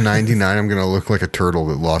like when I'm 99, I'm going to look like a turtle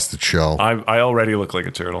that lost its shell. I already look like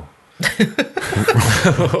a turtle.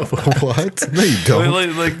 What? No, you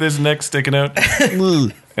don't. Like this neck sticking out.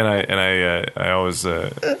 And I always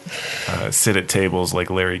sit at tables like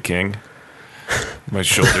Larry King. My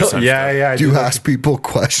shoulders. yeah. Do you ask people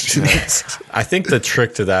questions? I think the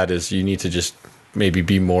trick to that is you need to just maybe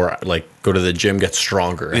be more like go to the gym, get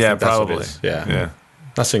stronger. I Yeah, think that's what it probably. is. Yeah. Yeah.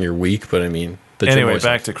 Not saying you're weak, but I mean, the gym Anyway, always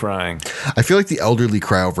back to crying. I feel like the elderly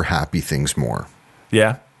cry over happy things more.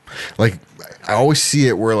 Yeah. Like I always see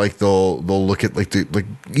it where like they'll look at like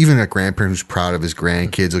even a grandparent who's proud of his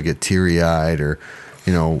grandkids will get teary eyed or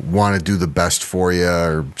want to do the best for you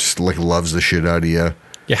or just like loves the shit out of you.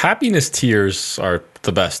 Yeah, happiness tears are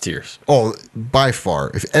the best tears. Oh, by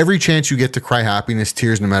far. If every chance you get to cry happiness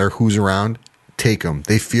tears, no matter who's around, take them.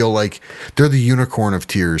 They feel like they're the unicorn of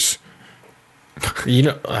tears.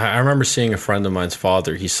 I remember seeing a friend of mine's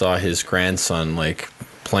father. He saw his grandson like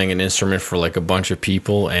playing an instrument for like a bunch of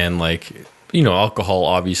people, and like alcohol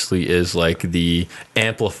obviously is like the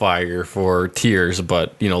amplifier for tears,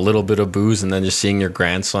 but a little bit of booze and then just seeing your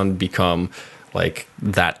grandson become like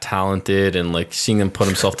that talented and like seeing him put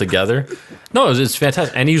himself together. No, it's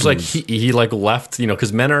fantastic. And he was like, he like left,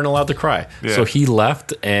 because men aren't allowed to cry. Yeah. So he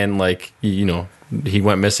left and like, he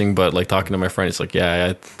went missing, but like talking to my friend, it's like,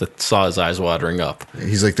 yeah, I saw his eyes watering up.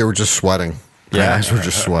 He's like, they were just sweating. My Yeah. eyes were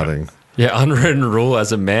just sweating. Yeah, unwritten rule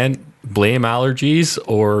as a man, blame allergies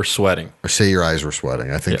or sweating. Or say your eyes were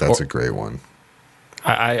sweating. I think Yeah, that's or- a great one.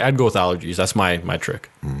 I'd go with allergies. That's my trick.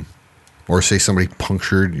 Or say somebody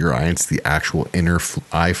punctured your eye. It's the actual inner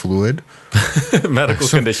eye fluid. Medical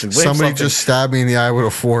condition. Blame Somebody something. just stabbed me in the eye with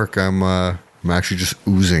a fork. I'm actually just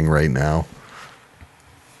oozing right now.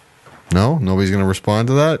 No, nobody's gonna respond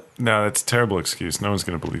to that. No, that's a terrible excuse. No one's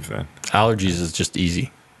going to believe that. Allergies is just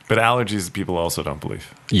easy. But allergies, people also don't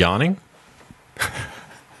believe. Yawning?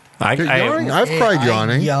 Yawning? I've cried I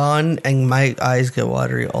yawning. yawn and my eyes get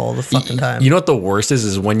watery all the fucking time. You know what the worst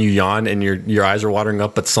is when you yawn and your eyes are watering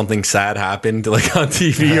up, but something sad happened, like on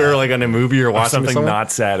TV or like on a movie you're Or watching. something with someone.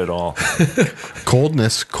 not sad at all.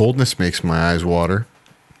 Coldness makes my eyes water.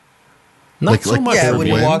 Not like- so like- much. Yeah, cold when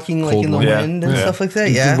you're wind, walking like cold in the wind. wind and Yeah. stuff like that.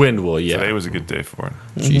 Yeah, The wind will, yeah. Today was a good day for it.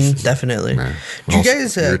 Jesus. definitely. Yeah. Do you Also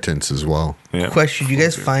guys irritants as well? Yeah. question? Do you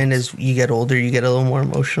guys find as you get older, you get a little more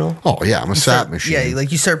emotional? Oh yeah, I'm a sap machine. Yeah,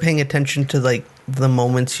 like you start paying attention to like the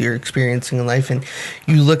moments you're experiencing in life, and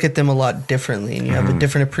you look at them a lot differently, and you have a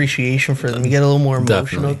different appreciation for them. You get a little more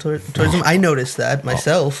emotional towards them. I noticed that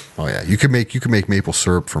myself. Oh yeah, you could make maple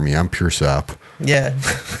syrup for me. I'm pure sap. Yeah,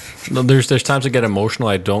 No, there's times I get emotional.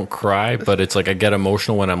 I don't cry, but it's like I get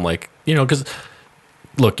emotional when I'm like, because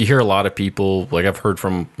look, you hear a lot of people, like I've heard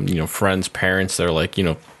from, friends, parents, they're like,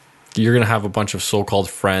 you're going to have a bunch of so-called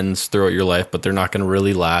friends throughout your life, but they're not going to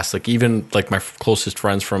really last. Like even like my closest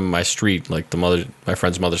friends from my street, like my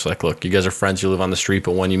friend's mother's like, look, you guys are friends, you live on the street,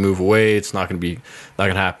 but when you move away, it's not going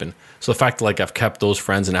to happen. So the fact that like I've kept those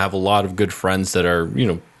friends and I have a lot of good friends that are,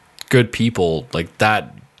 good people like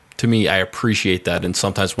that, to me, I appreciate that. And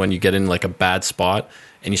sometimes when you get in like a bad spot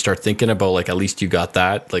and you start thinking about like, at least you got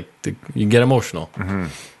that, like you get emotional.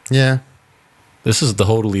 Yeah. This is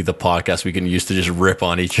totally the podcast we can use to just rip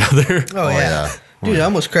on each other. oh, yeah. Dude, I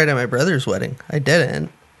almost cried at my brother's wedding. I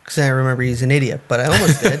didn't because I remember he's an idiot, but I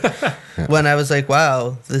almost did when I was like,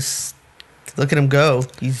 wow, look at him go.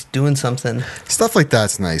 He's doing something. Stuff like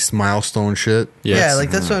that's nice. Milestone shit. Yes. Yeah,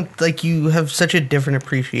 like that's what like you have such a different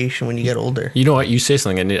appreciation when you get older. You know what? You say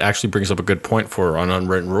something, and it actually brings up a good point for an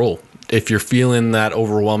unwritten rule. If you're feeling that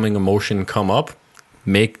overwhelming emotion come up,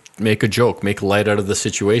 make a joke, make light out of the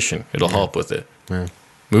situation. It'll help with it. Yeah.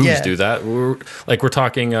 Movies Yeah. do that. We're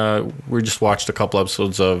talking. We just watched a couple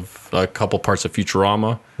episodes of a couple parts of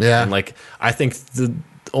Futurama. Yeah. and like I think the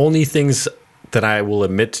only things that I will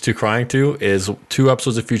admit to crying to is 2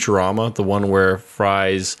 episodes of Futurama. The one where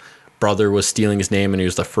Fry's brother was stealing his name and he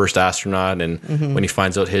was the first astronaut, and when he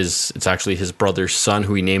finds out it's actually his brother's son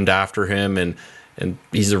who he named after him, and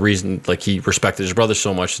he's the reason like he respected his brother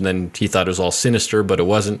so much, and then he thought it was all sinister, but it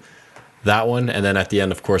wasn't. That one, and then at the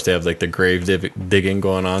end, of course, they have like the grave digging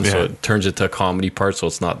going on, so Yeah. it turns into a comedy part, so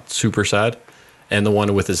it's not super sad. And the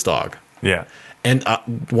one with his dog, Yeah. and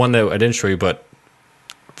one that I didn't show you, but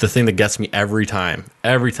the thing that gets me every time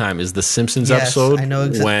is the Simpsons Yes, episode I know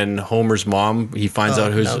when Homer's mom finds Oh,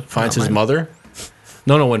 out finds not his mine. mother.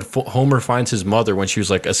 No, when Homer finds his mother when she was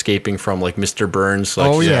like escaping from like Mr. Burns,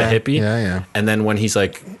 like she's like a hippie. Yeah. And then when he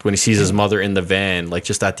sees his mother in the van, like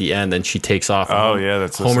just at the end, and she takes off. Oh, yeah,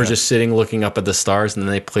 that's so Homer's sad. just sitting looking up at the stars, and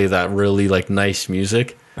then they play that really like nice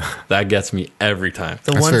music. That gets me every time.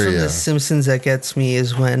 The That's one very, from The Simpsons that gets me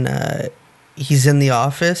is when he's in the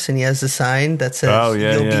office and he has a sign that says Oh,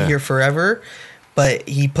 yeah, "You'll yeah. be here forever," but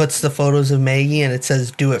he puts the photos of Maggie and it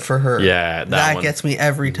says "Do it for her." Yeah, that one. gets me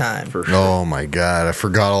every time. For sure. Oh my god, I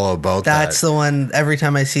forgot all about That's that. the one. Every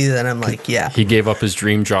time I see that, I'm like, yeah. He gave up his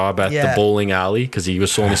dream job at the Yeah. bowling alley because he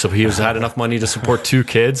was had enough money to support 2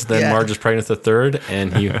 kids. Then Yeah. Marge was pregnant with the 3rd,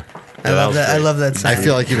 and he. I love that. I love that I sign.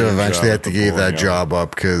 feel like you'd Good eventually job have to with the give that bowling job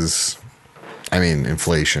up because, I mean,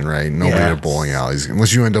 inflation, right? Nobody Yeah. at bowling alleys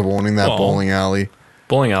unless you end up owning that Well, bowling alley.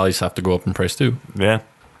 Bowling alleys have to go up in price too. Yeah.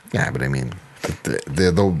 Yeah, but I mean,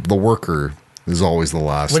 the worker is always the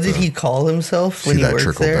last. What did he call himself when see he that worked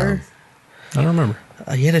trickle there? down. I don't remember.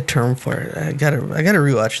 He had a term for it. I gotta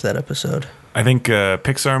rewatch that episode. I think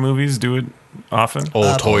Pixar movies do it often.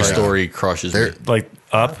 Oh, Toy yeah. Story crushes There- me. Like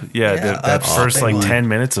Up. Yeah. Yeah, that Up's first big like one. 10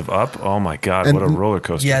 minutes of Up. Oh, my God. And- What a roller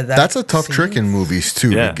coaster. Yeah, That's a tough trick in movies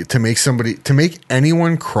too. Yeah. To make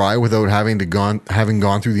anyone cry without having gone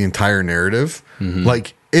through the entire narrative.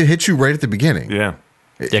 Like it hits you right at the beginning. Yeah.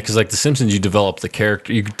 Yeah, because like The Simpsons, you develop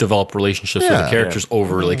relationships with Yeah. the characters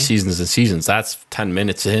over like seasons and seasons. That's 10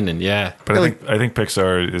 minutes in, and But Yeah, I think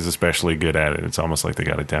Pixar is especially good at it. It's almost like they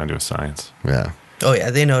got it down to a science. Yeah. Oh yeah,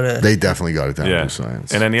 they know to. They definitely got it down Yeah. to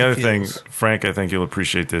science. And then the other Feels. thing, Frank, I think you'll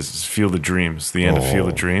appreciate this is Field of Dreams. The end of Field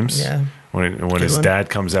of Dreams. Yeah. When Good his one. dad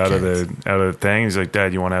comes out of the thing, he's like,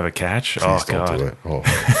 "Dad, you want to have a catch?" Please Oh don't do God. it. Oh,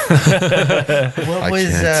 What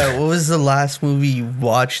was the last movie you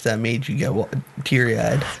watched that made you get teary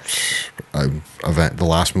eyed? the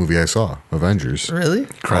last movie I saw, Avengers. Really?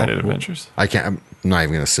 Cried Oh, at Adventures. I'm not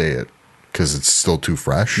even gonna say it because it's still too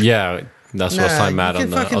fresh. Yeah, that's what I was telling Matt you on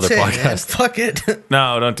can the fucking other say it, man. podcast. Fuck it.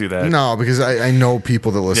 No, don't do that. No, because I know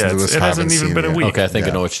people that listen Yeah, to this it haven't hasn't even seen been a it. week. Okay, I think I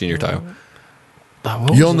Yeah. know what scene you're talking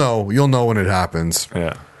about. You'll know when it happens.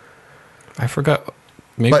 Yeah. I forgot.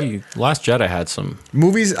 Maybe Last Jedi had some.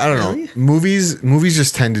 Movies, I don't Really? know. Movies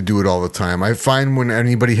just tend to do it all the time. I find when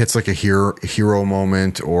anybody hits like a hero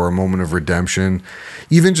moment or a moment of redemption,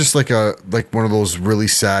 even just like one of those really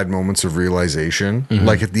sad moments of realization,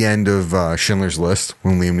 like at the end of Schindler's List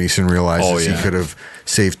when Liam Neeson realizes he could have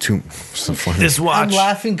saved two. So funny. This I'm watch.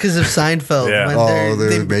 laughing because of Seinfeld. Yeah. When Oh,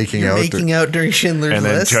 they're making you're out. making out during Schindler's And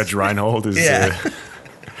then List. Judge Reinhold is. Yeah.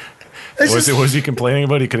 Was he complaining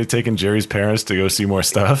about he could have taken Jerry's parents to go see more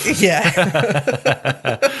stuff? Yeah.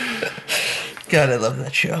 God, I love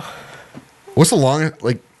that show. What's the longest?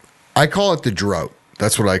 Like, I call it the drought.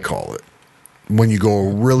 That's what I call it. When you go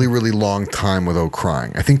a really, really long time without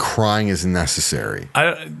crying, I think crying is necessary.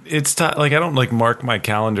 I don't like mark my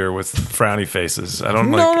calendar with frowny faces. I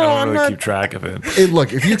don't No, I no, don't I'm really not- keep track of it.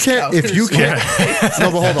 Look, if you can't, no,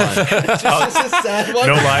 but hold on. Just a sad one.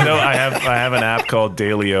 No lie though, I have an app called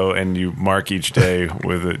Dailyo, and you mark each day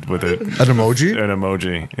with An emoji. an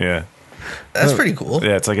emoji. Yeah, That's pretty cool.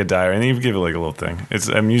 yeah, it's like a diary, and then you give it like a little thing.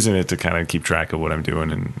 I'm using it to kind of keep track of what I'm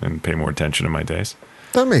doing and pay more attention to my days.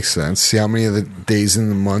 That makes sense. See how many of the days in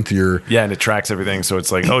the month you're Yeah, and it tracks everything, so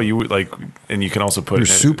it's like, oh, you like, and you can also put you're in,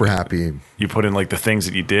 super happy. You put in like the things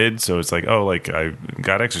that you did, so it's like, oh, like I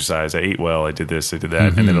got exercise, I ate well, I did this, I did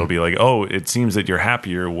that, and then it'll be like, oh, it seems that you're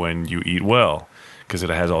happier when you eat well because it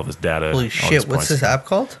has all this data. Holy all shit, these what's points. this app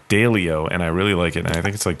called? Dailyo, and I really like it, and I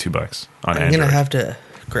think it's like $2 on I'm Android. going to have to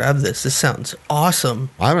grab this. This sounds awesome.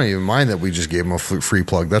 I don't even mind that we just gave him a free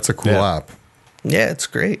plug. That's a cool Yeah. app. Yeah, it's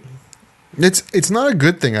great. It's not a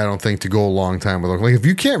good thing, I don't think, to go a long time without. Like if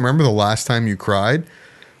you can't remember the last time you cried,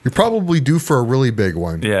 you're probably due for a really big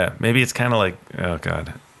one. Yeah, maybe it's kind of like, oh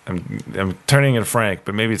god, I'm turning it frank,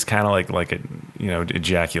 but maybe it's kind of like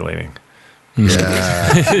ejaculating.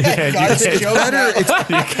 Yeah. You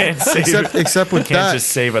can't save except with you can't that, just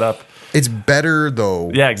save it up. it's better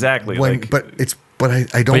though. Yeah, exactly. When, like, but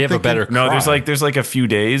I don't you have a think better- no, there's cry. there's like a few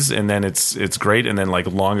days, and then it's great, and then like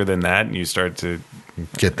longer than that, and you start to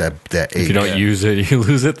get that If ache. you don't use it, you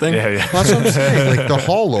lose it thing. yeah. That's what I'm saying. Like the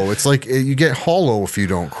hollow, it's like you get hollow if you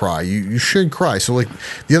don't cry. You should cry. So like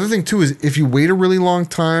the other thing too is if you wait a really long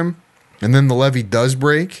time and then the levee does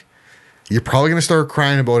break, you're probably gonna start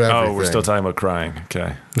crying about everything. Oh, we're still talking about crying.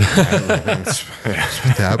 Okay. That's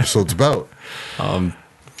what the episode's about.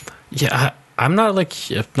 Yeah, I'm not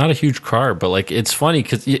not a huge crier, but like it's funny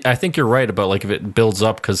because I think you're right about like if it builds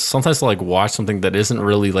up because sometimes I like watch something that isn't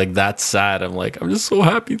really like that sad. I'm just so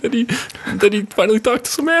happy that he finally talked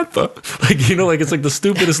to Samantha. Like it's like the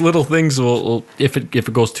stupidest little things will if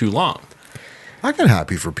it goes too long. I got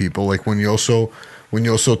happy for people like when Yoso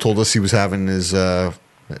told us he was having his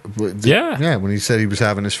when he said he was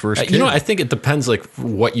having his first kid. I think it depends. Like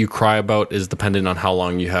what you cry about is dependent on how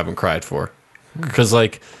long you haven't cried for. Because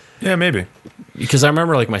Yeah, maybe. Because I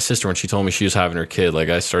remember like my sister when she told me she was having her kid, like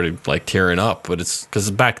I started like tearing up. But it's because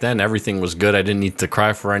back then everything was good. I didn't need to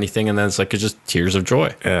cry for anything, and then it's like it's just tears of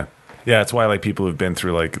joy. Yeah, that's why like people who've been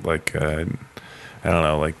through like I don't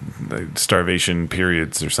know, like starvation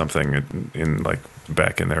periods or something in like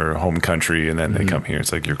back in their home country, and then they come here.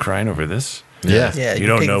 It's like you're crying over this. Yeah. Yeah, You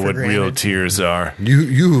don't take it know for what real granted. tears are.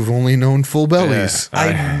 You've only known full bellies.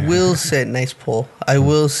 I will say, nice poll. I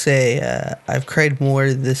will say, I've cried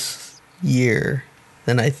more this year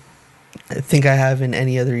than I think I have in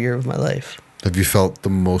any other year of my life. Have you felt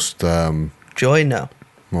the most? Joy, no.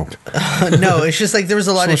 Well, No, it's just like there was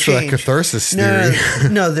a lot so of much for that change. catharsis No,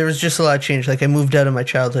 theory. no, there was just a lot of change. Like I moved out of my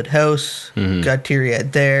childhood house, got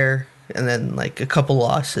teary-eyed there, and then like a couple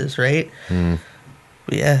losses, right? But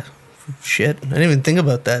yeah, shit. I didn't even think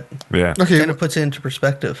about that. Yeah. Okay, Kind of puts it into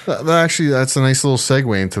perspective. that's a nice little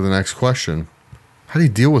segue into the next question. How do you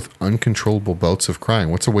deal with uncontrollable bouts of crying?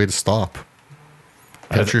 What's a way to stop?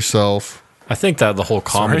 Pinch yourself. I think that the whole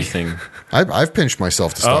comedy Sorry? thing. I've pinched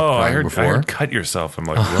myself to stop Oh, crying I heard before. cut yourself. I'm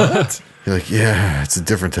like, what? You're like, yeah, it's a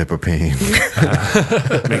different type of pain.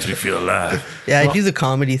 Makes me feel alive. Yeah, I do the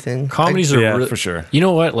comedy thing. Comedies are Yeah, re- for sure. You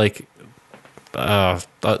know what? Like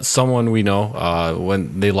someone we know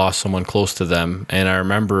when they lost someone close to them, and I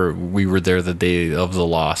remember we were there the day of the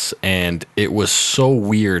loss, and it was so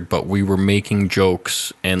weird, but we were making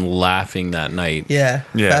jokes and laughing that night. Yeah.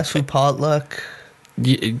 Yeah. Fast food potluck.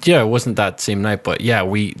 Yeah, it wasn't that same night, but yeah,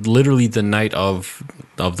 we literally the night of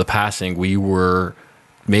the passing, we were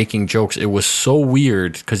making jokes. It was so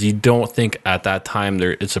weird because you don't think at that time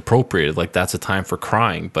it's appropriate, like that's a time for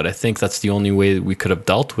crying, but I think that's the only way that we could have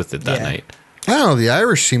dealt with it that Yeah. night. I don't know. The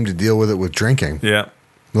Irish seem to deal with it with drinking. Yeah.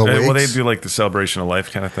 The Well, they wakes. do like the celebration of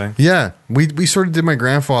life kind of thing. Yeah, we sort of did my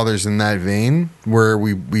grandfather's in that vein, where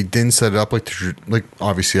we didn't set it up like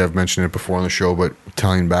obviously I've mentioned it before on the show, but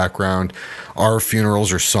Italian background, our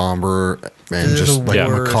funerals are somber and They're just the like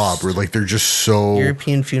worst. macabre. Like they're just so.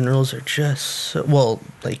 European funerals are just well,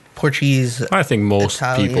 like Portuguese. I think most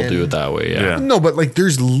people do Italian. it that way. Yeah. Yeah. No, but like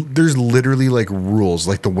there's literally like rules.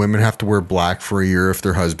 Like the women have to wear black for a year if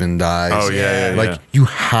their husband dies. Oh, yeah, yeah, Like yeah. you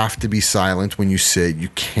have to be silent when you sit. You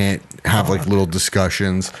can't have like little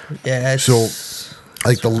discussions. Yeah. It's, So,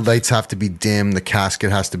 like the lights have to be dim, the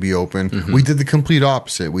casket has to be open. Mm-hmm. We did the complete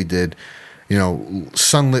opposite. We did,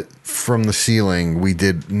 sunlit from the ceiling. We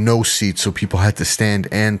did no seats, so people had to stand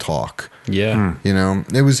and talk. Yeah.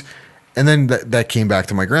 It was, and then that came back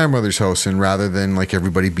to my grandmother's house, and rather than like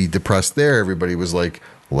everybody be depressed there, everybody was like,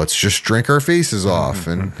 let's just drink our faces off.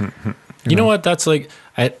 And You know what? That's like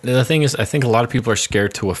the thing is, I think a lot of people are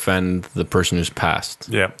scared to offend the person who's passed.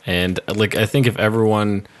 Yeah. And like, I think if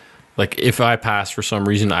everyone, like, if I passed for some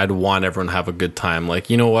reason, I'd want everyone to have a good time. Like,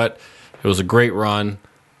 you know what? It was a great run.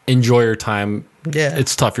 Enjoy your time. Yeah.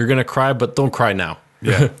 It's tough. You're gonna cry, but don't cry now.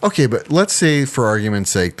 Yeah. okay, but let's say for argument's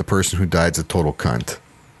sake, the person who died's a total cunt.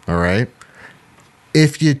 All right.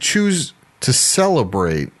 If you choose to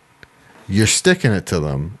celebrate, you're sticking it to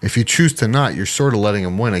them. If you choose to not, you're sort of letting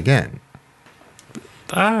them win again.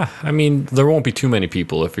 I mean, there won't be too many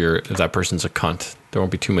people if that person's a cunt. There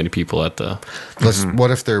won't be too many people at the.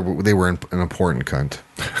 What if they were an important cunt?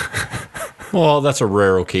 Well, that's a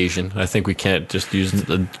rare occasion. I think we can't just use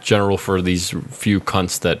the general for these few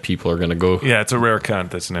cunts that people are going to go. Yeah, it's a rare cunt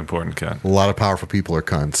that's an important cunt. A lot of powerful people are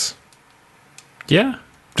cunts. Yeah.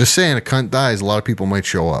 Just saying, a cunt dies, a lot of people might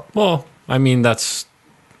show up. Well, I mean, there's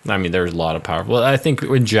a lot of power. Well, I think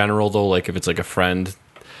in general, though, like if it's like a friend,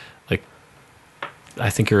 like I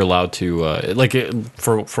think you're allowed to,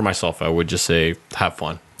 for myself, I would just say, have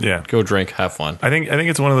fun. Yeah. Go drink, have fun. I think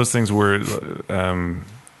it's one of those things where,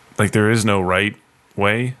 like, there is no right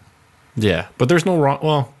way. Yeah, but there's no wrong.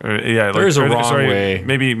 Well, Yeah, like, there is a wrong way.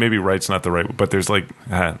 Maybe right's not the right, but there's like.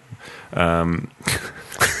 Can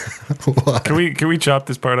we chop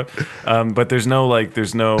this part up? But there's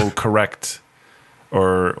no correct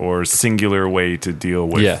or singular way to deal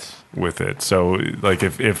with it. So like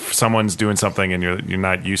if someone's doing something and you're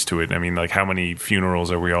not used to it, I mean, like how many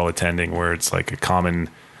funerals are we all attending where it's like a common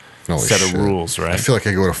Holy set shit. of rules, right? I feel like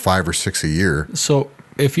I go to 5 or 6 a year. So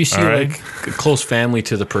if you see All right. like a close family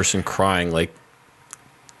to the person crying, like,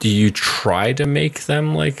 do you try to make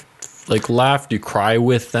them like laugh? Do you cry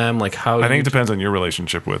with them? Like how? I think it depends on your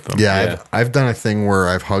relationship with them. Yeah, Yeah. I've done a thing where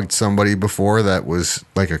I've hugged somebody before that was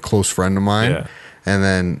like a close friend of mine. Yeah. And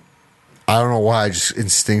then I don't know why I just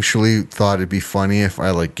instinctually thought it'd be funny if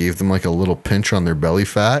I like gave them like a little pinch on their belly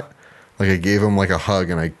fat. Like I gave them like a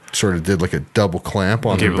hug and I sort of did like a double clamp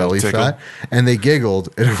on Gave their a little belly tickle. fat, and they giggled,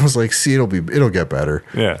 and I was like, "See, it'll get better."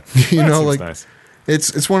 Yeah. You That know, seems like nice.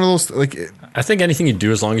 it's one of those like I think anything you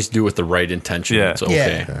do, as long as you do it with the right intention, Yeah. it's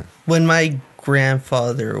okay. Yeah. When my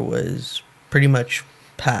grandfather was pretty much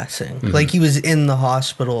passing, like he was in the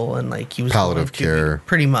hospital and like he was Palliative going to be- care.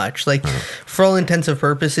 pretty much. Like for all intents and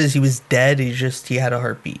purposes, he was dead. He had a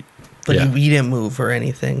heartbeat, but Yeah. he didn't move or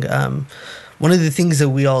anything. One of the things that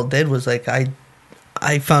we all did was like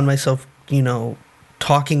I found myself,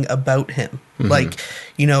 talking about him. Like,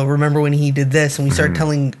 remember when he did this, and we started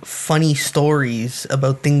telling funny stories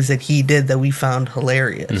about things that he did that we found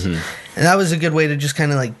hilarious. And that was a good way to just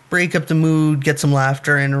kind of like break up the mood, get some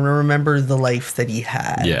laughter, and remember the life that he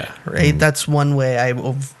had. Yeah. Right? That's one way I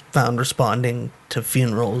found responding to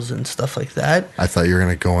funerals and stuff like that. I thought you were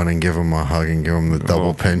gonna go in and give him a hug and give him the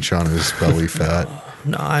double pinch on his belly fat.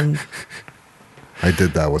 No, I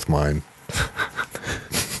did that with mine.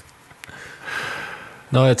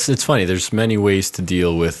 No, it's funny. There's many ways to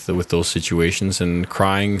deal with those situations, and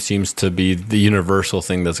crying seems to be the universal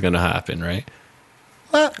thing that's going to happen, right?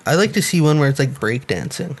 I like to see one where it's like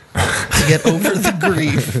breakdancing to get over the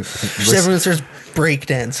grief. Just everyone starts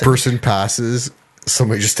breakdancing. Person passes,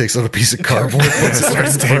 Somebody just takes out a piece of cardboard, puts it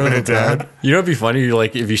Starts in front taping of it the down. bed. You know, it'd be funny. You're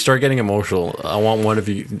like, if you start getting emotional, I want one of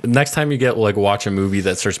you. Next time you get like watch a movie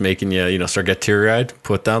that starts making you, start get teary eyed.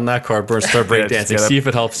 Put down that cardboard and start Yeah, just breakdancing. get up- See if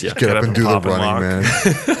it helps you. Get up up and and do the pop and running,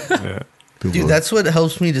 lock. man. Yeah. Dude, that's what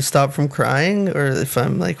helps me to stop from crying, or if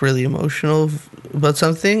I'm like really emotional about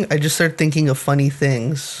something, I just start thinking of funny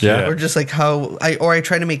things. Yeah. Or just like how I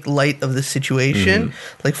try to make light of the situation,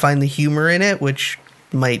 like find the humor in it, which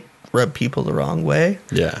might rub people the wrong way.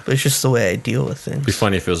 Yeah. But it's just the way I deal with It'd be things.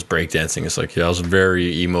 funny if it was breakdancing. It's like, yeah, I was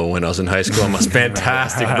very emo when I was in high school. I'm a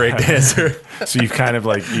fantastic breakdancer. So you've kind of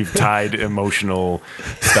like you've tied emotional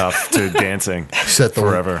stuff to dancing Set the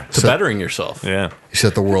forever. To bettering yourself. Yeah. You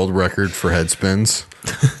set the world record for head spins.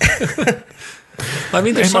 I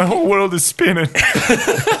mean, there's My some, whole world is spinning.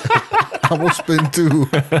 I will spin too.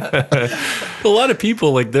 a lot of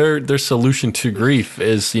people, like their solution to grief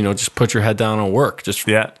is, just put your head down and work. Just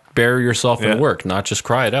Yeah. bury yourself Yeah. in work, not just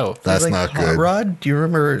cry it out. That's Like not Hot good. Rod? Do you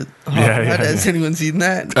remember Hot Yeah, Rod? yeah, Has yeah. anyone seen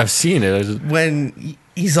that? I've seen it. I just- When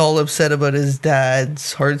he's all upset about his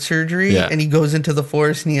dad's heart surgery, Yeah. and he goes into the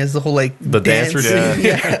forest and he has the whole like The dance routine.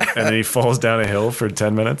 Yeah. And then he falls down a hill for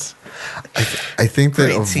 10 minutes. I think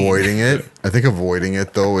that Great scene. avoiding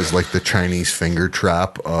it though is like the Chinese finger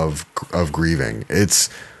trap of grieving. It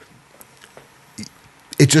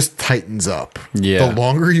just tightens up. Yeah. The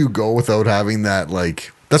longer you go without having that,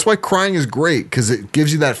 like, that's why crying is great, because it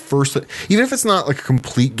gives you that first, even if it's not like a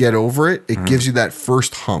complete get over it, it gives you that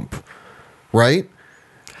first hump, right?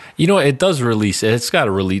 It does release. It's got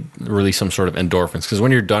to release some sort of endorphins, because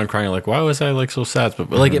when you're done crying, you're like, why was I like so sad?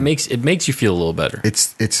 But like it makes you feel a little better.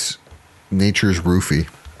 It's nature's roofie.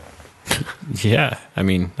 Yeah, I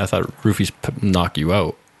mean, I thought roofies knock you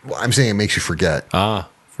out. Well, I'm saying it makes you forget.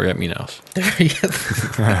 Forget me nows.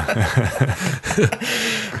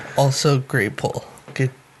 Also, great pull.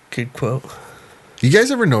 Good quote. You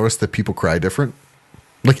guys ever notice that people cry different?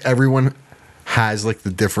 Like everyone has like the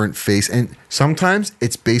different face, and sometimes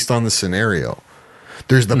it's based on the scenario.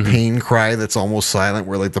 There's the pain cry that's almost silent,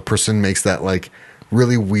 where like the person makes that like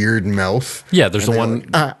really weird mouth. Yeah, there's And the they're one.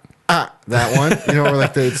 like, that one, where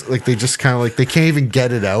like it's like they just kind of like they can't even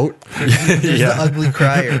get it out. There's the ugly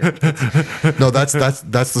crier. No, that's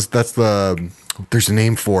the there's a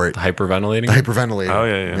name for it. Hyperventilating. Hyperventilating. Oh,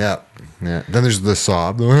 yeah. Yeah. Then there's the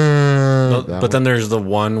sob. But then there's the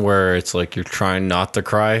one where it's like you're trying not to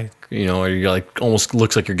cry, or you're like almost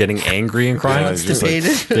looks like you're getting angry and crying. Yeah, It's just like-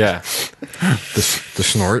 Constipated. yeah. the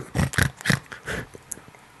snort.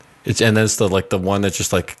 And then it's the one that's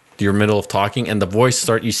just like you're middle of talking and the voice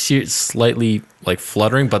you see it slightly like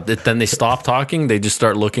fluttering, but then they stop talking. They just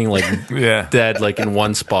start looking like Yeah. dead, like in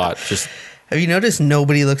one spot. Just Have you noticed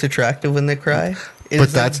nobody looks attractive when they cry? It But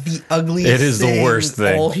is, that's- like, the ugliest. It is the worst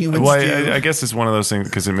thing. All humans Well, do. I guess it's one of those things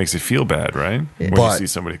because it makes you feel bad, right? When But- you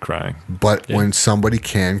see somebody crying. But when somebody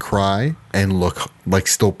can cry and look like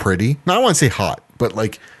still pretty, now I want to say hot, but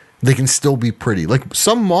like they can still be pretty. Like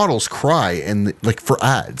some models cry and like for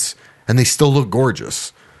ads, and they still look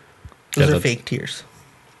gorgeous. Those Yeah, are fake tears.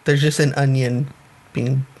 There's just an onion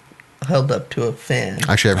being held up to a fan.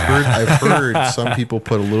 Actually, I've heard some people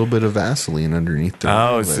put a little bit of Vaseline underneath their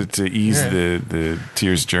Oh, it's eyelid. to ease Yeah. the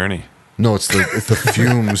tear's journey. No, it's the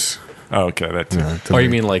fumes. Oh, okay, that too. To or you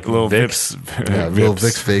make- mean like Little Vicks? Vips. yeah, little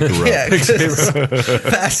Vicks Vapor Rub. Yeah, 'cause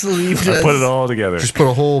Vaseline. I put it all together. Just put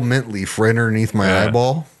a whole mint leaf right underneath my Yeah.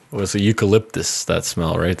 eyeball. It was the eucalyptus, that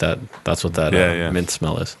smell, right? That's what that Yeah, yeah. mint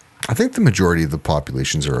smell is. I think the majority of the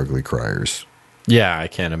populations are ugly criers. Yeah, I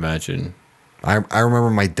can't imagine. I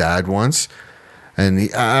remember my dad once, and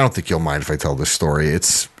I don't think you'll mind if I tell this story.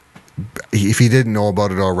 If he didn't know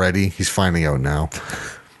about it already, he's finding out now.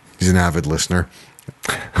 He's an avid listener.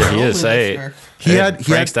 Yeah, he is. Only Hey, listener. He had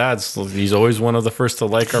Frank's dad's. He's always one of the first to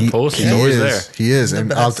like our posts. He's he always is, there. He is, and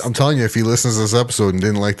best. I'm telling you, if he listens to this episode and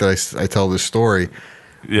didn't like that I tell this story,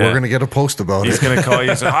 Yeah. we're gonna get a post about He's it. going to call you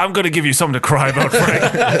and say, I'm going to give you something to cry about,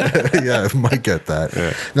 Frank. Yeah, I might get that.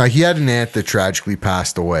 Yeah. Now he had an aunt that tragically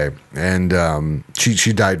passed away, and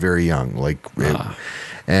she died very young,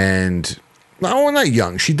 and no, not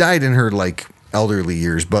young. She died in her like elderly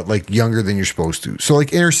years, but like younger than you're supposed to. So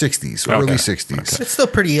like in her 60s, early Okay. 60s. It's still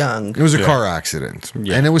pretty young. It was a car accident,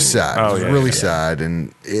 and it was sad. Oh, it was yeah, really yeah. sad,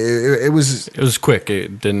 and it was It was quick. You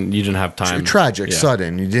didn't have time. tragic, Yeah.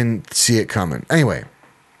 sudden. You didn't see it coming. Anyway,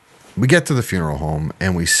 we get to the funeral home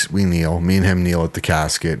and we kneel. Me and him kneel at the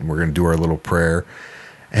casket, and we're going to do our little prayer.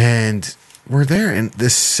 And we're there, and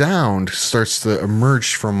this sound starts to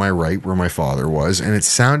emerge from my right, where my father was, and it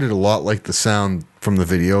sounded a lot like the sound from the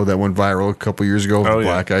video that went viral a couple years ago of Oh, the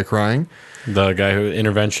yeah. black guy crying. The guy who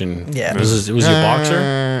intervention. Yeah. Was he a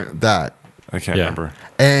boxer? That. I can't Yeah. remember.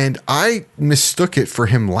 And I mistook it for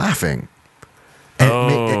him laughing.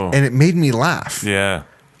 And it made me laugh. Yeah.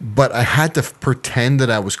 But I had to pretend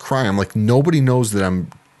that I was crying. I'm like, nobody knows that I'm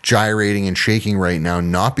gyrating and shaking right now,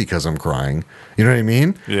 not because I'm crying. You know what I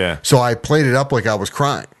mean? Yeah. So I played it up like I was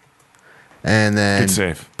crying. And then Good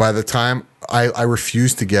save. by the time I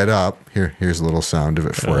refused to get up, here's a little sound of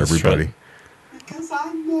it for let's try everybody. Because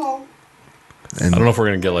I know. I don't know if we're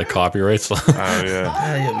gonna get like copyrights. Oh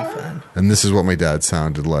yeah. You'll be fine. And this is what my dad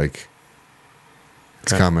sounded like.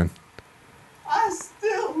 It's coming. I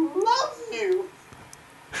still love you.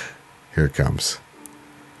 Here it comes.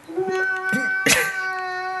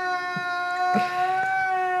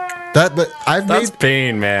 But That's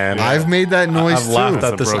pain, man. I've made that noise I've too. laughed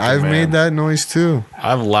at this. broken I've man. made that noise too.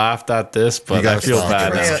 I've laughed at this, You but I gotta feel stop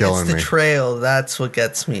bad it. now. It's killing It's the me. trail. That's what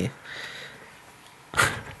gets me.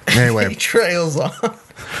 He Anyway, trails off.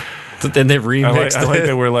 Then they I remixed like it.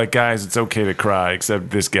 that we're like, guys, it's okay to cry, except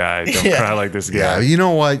this guy. Don't Yeah. cry like this yeah, guy. you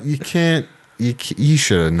know what? You can't. You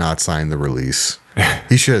should have not signed the release.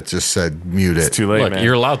 He should have just said mute it. It's too late, Look, man.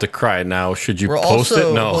 you're allowed to cry now. Should you We're post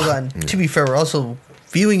also it? No. hold on. To be fair, we're also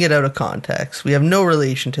viewing it out of context. We have no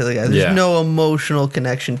relation to the guy. There's Yeah. no emotional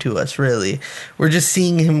connection to us, really. We're just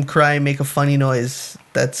seeing him cry and make a funny noise.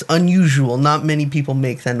 That's unusual. Not many people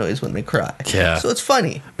make that noise when they cry. Yeah. So it's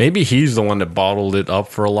funny. Maybe he's the one that bottled it up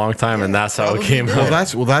for a long time, and that's how it probably came did. out.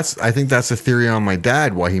 That's. I think that's a theory on my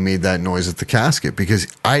dad why he made that noise at the casket because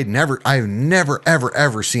I've never,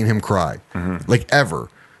 ever seen him cry, like ever,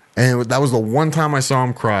 and that was the one time I saw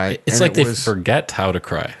him cry. It's and like it they was- forget how to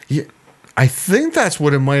cry. Yeah, I think that's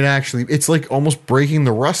what it might actually. It's like almost breaking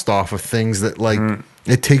the rust off of things that like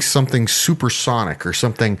it takes something supersonic or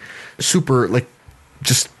something super like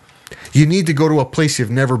just. You need to go to a place you've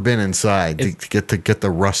never been inside to get the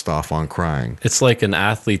rust off on crying. It's like an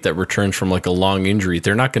athlete that returns from like a long injury.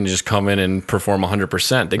 They're not going to just come in and perform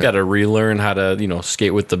 100%. They got to relearn how to,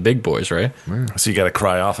 skate with the big boys, right? So you got to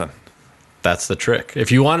cry often. That's the trick. If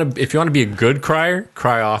you want to be a good crier,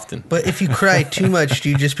 cry often. But if you cry too much, do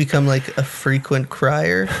you just become like a frequent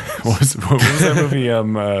crier? What was that movie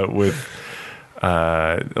with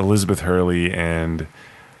Elizabeth Hurley and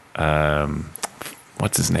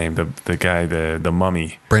what's his name? The guy, the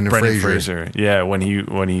mummy, Brendan Fraser. Fraser. Yeah, when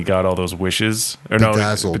he got all those wishes, or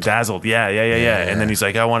Bedazzled. no, bedazzled. Yeah. And then he's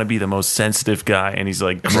like, I want to be the most sensitive guy, and he's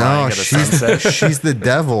like No, crying at a sunset. she's the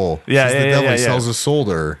devil. Yeah, she's yeah, the yeah, devil. yeah, He yeah. sells his soul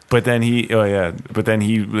to her. But then he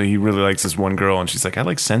really likes this one girl, and she's like, I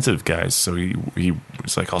like sensitive guys. So he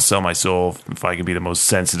was like, I'll sell my soul if I can be the most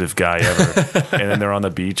sensitive guy ever. And then they're on the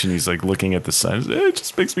beach, and he's like looking at the sun. It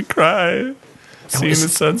just makes me cry. Seeing the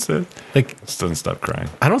sunset. Like, Just doesn't stop crying.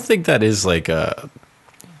 I don't think that is like a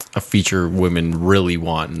feature women really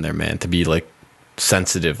want in their man, to be like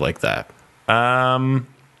sensitive like that. Like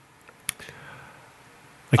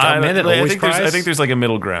a man that always cries. I think there's like a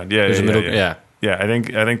middle ground. Yeah, There's a middle- yeah. Yeah, I think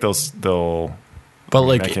they'll. But I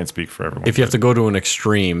like, can't speak for everyone. if you have to go to an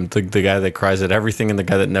extreme, the guy that cries at everything and the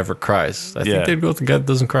guy that never cries, I Yeah. think they'd go with the guy that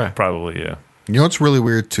doesn't cry. probably, yeah. You know what's really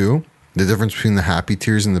weird too? The difference between the happy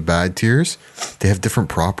tears and the bad tears. They have different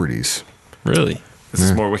properties. Really? This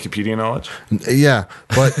is more Wikipedia knowledge. Yeah,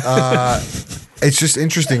 but it's just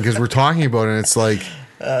interesting because we're talking about it and it's like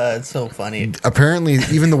It's so funny. apparently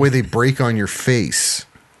even the way they break on your face,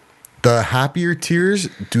 the happier tears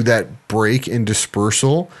do that break and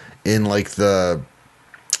dispersal in like the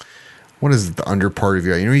what is it, the under part of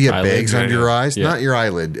your eye? You know, you get Eyelid, bags under your eyes, yeah. not your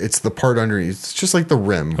eyelid. It's the part underneath. It's just like the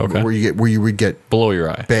rim Okay. where you would get Below your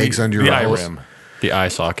eye. bags under The your eye eyes. rim. The eye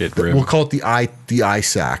socket rim. We'll call it the eye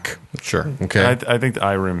sac. Sure. Okay, I think the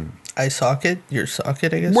eye rim. Eye socket? Your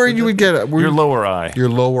socket, I guess? where you would get Your lower eye. your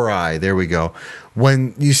lower eye. There we go.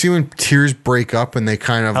 When you see when tears break up and they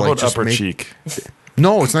kind of How like about just upper make, cheek?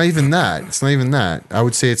 No, it's not even that. It's not even that. I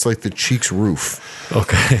would say it's like the cheek's roof.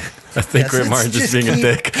 Okay. I think Yes, Grant let's Martin's just just being a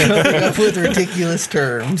keep dick. coming up with ridiculous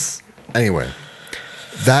terms. Anyway,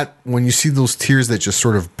 that when you see those tears that just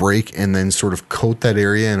sort of break and then sort of coat that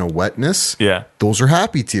area in a wetness, Yeah. those are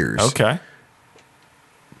happy tears. Okay.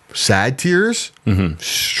 Sad tears,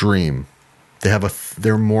 stream. They have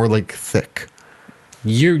they're more like thick.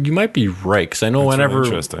 You might be right, because I know That's really whenever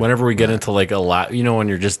interesting. we get into like a laugh, when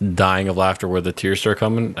you're just dying of laughter where the tears start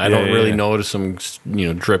coming, I don't yeah, really yeah. notice them,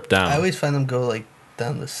 drip down. I always find them go like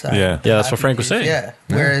down the side. Yeah. Yeah, that's what Happy Frank was tears, saying.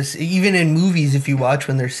 Yeah. Whereas even in movies, if you watch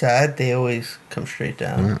when they're sad, they always come straight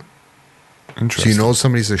down. So Interesting. you know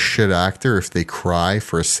somebody's a shit actor if they cry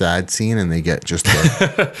for a sad scene and they get just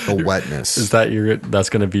the wetness. Is that that's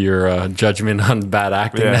going to be your judgment on bad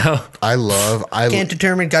acting Yeah. now? Can't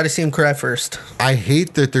determine. Got to see him cry first. I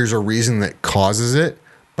hate that there's a reason that causes it,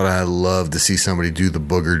 but I love to see somebody do the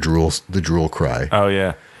the drool cry. Oh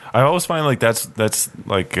yeah, I always find like that's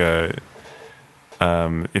like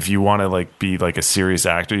if you want to like be like a serious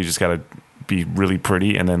actor, you just got to be really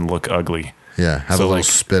pretty and then look ugly. Yeah, have So, a little like,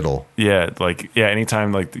 spittle. Yeah, like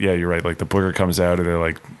anytime like you're right, like the booger comes out or they're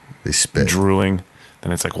like They spit. drooling,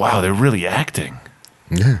 then it's like wow, they're really acting.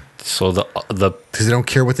 Yeah. So the Because they don't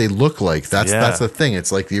care what they look like. That's Yeah. the thing.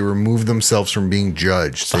 It's like they remove themselves from being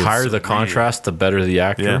judged. the higher It's- the contrast, the better the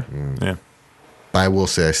actor. Yeah, Mm. yeah. I will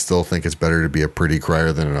say I still think it's better to be a pretty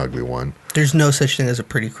crier than an ugly one. There's no such thing as a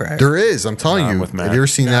pretty cry. There is. I'm telling I'm you. with Matt. Have you ever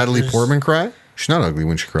seen No, Natalie there's- Portman cry? She's not ugly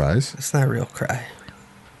when she cries. It's not a real cry.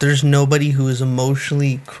 There's nobody who is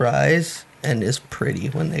emotionally cries and is pretty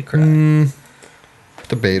when they cry.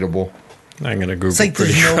 Debatable. I'm gonna Google. It's like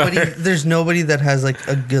pretty there's cry. nobody. There's nobody that has like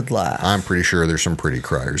a good laugh. I'm pretty sure there's some pretty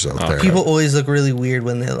criers out there. People always look really weird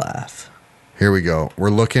when they laugh. Here we go. We're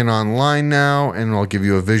looking online now, and I'll give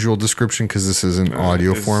you a visual description because this is an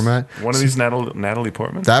audio Is format. One of these Natalie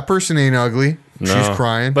Portman. That person ain't ugly. No. She's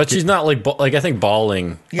crying. but she's not like like I think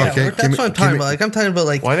bawling. Yeah, Okay, that's give me- what I'm give talking me- about. Like I'm talking about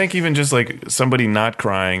like Well, I think even just like somebody not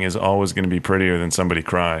crying is always going to be prettier than somebody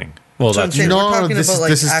crying. Well, That's what I'm that's saying. We're no, talking this about, is like,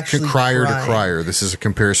 this is actually crier to crying. crier. This is a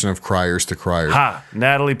comparison of criers to criers. Ha!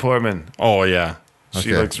 Natalie Portman. oh yeah. She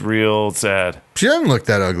Okay. looks real sad. She doesn't look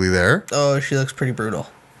that ugly there. oh, she looks pretty brutal.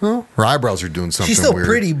 Well, her eyebrows are doing something She's still weird.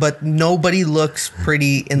 pretty, but nobody looks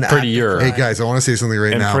pretty in the act of Prettier. Hey crying. guys, I want to say something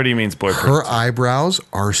right And now. pretty means boyfriend. Her eyebrows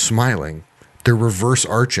are smiling. They're reverse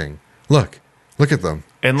arching. Look at them.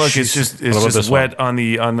 And look, She's- it's What about just this wet on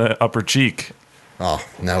the upper cheek. Oh,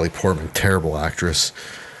 Natalie Portman, terrible actress.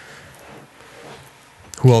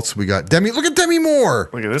 Who else we got? Look at Demi Moore.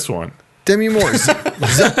 Look at this one. Demi Moore. Zac.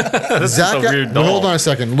 a weird doll. Hold on a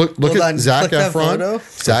second. Look Hold at on, Zac click that Efron. photo.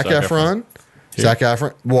 Zac Zac Efron. Zac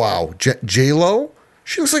Efron. Wow. J Lo.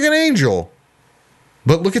 She looks like an angel.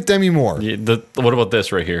 But look at Demi Moore. Yeah, what about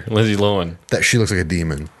this right here, Lindsay Lohan? That she looks like a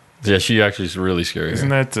demon. Yeah, she actually is really scary. Isn't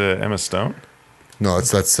that Emma Stone? No,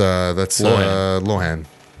 that's Lohan. Lohan.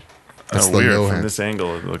 That's Oh, the weird. Lohan. From this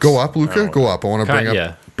angle, it looks. Go up, Luca. Oh. Go up. I want to bring up.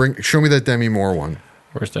 Yeah. Show me that Demi Moore one.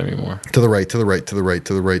 Where's Demi Moore? To the right. To the right. To the right.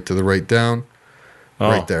 To the right. To the right. Down. Oh.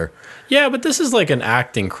 Right there. Yeah, but this is like an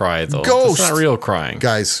acting cry though. Ghost. It's not real crying.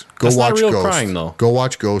 Guys, go That's not watch real Ghost. crying, though. Go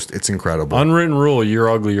watch Ghost. It's incredible. Unwritten rule: you're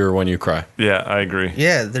uglier when you cry. Yeah, I agree.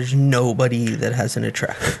 Yeah, there's nobody that has an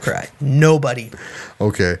attractive cry. Nobody.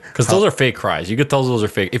 Okay. Because those are fake cries. You could tell those are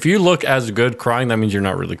fake. If you look as good crying, that means you're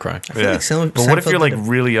not really crying. feel Yeah. like some- But what if Seinfeld you're like did it.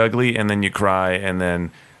 really ugly and then you cry and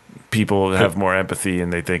then people have more empathy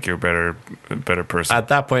and they think you're a better person? At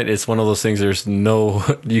that point, it's one of those things. There's no,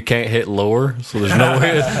 you can't hit lower, so there's no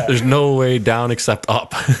way. There's no way down except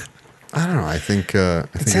up. I don't know. I think Did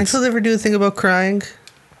it's, Seinfeld ever do a thing about crying?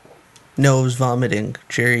 No, it was vomiting.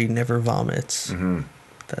 Jerry never vomits.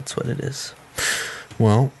 That's what it is.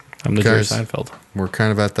 well, I'm the guys, Jerry Seinfeld. we're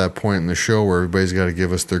kind of at that point in the show where everybody's got to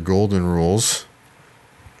give us their golden rules.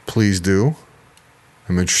 Please do.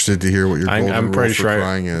 I'm interested to hear what your golden I'm rule pretty for sure.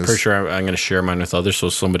 crying is. Pretty sure I'm going to share mine with others, so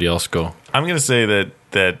somebody else go. I'm gonna say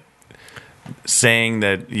that saying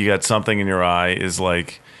that you got something in your eye is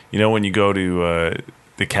like, you know, when you go to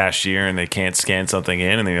the cashier and they can't scan something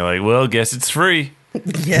in and then you're like, well, guess it's free.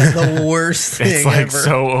 Yeah, the worst thing It's like ever.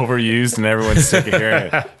 so overused and everyone's sick of hearing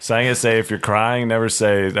it. So I'm gonna say, if you're crying, never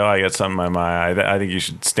say, "Oh, I got something in my eye." I think you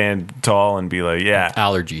should stand tall and be like, "Yeah,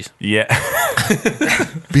 Allergies. yeah,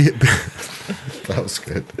 That was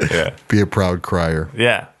good. yeah, Be a proud crier.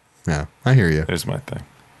 yeah." Yeah, I hear you. There's my thing.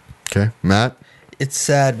 Okay, Matt. It's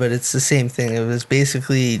sad, but it's the same thing. It was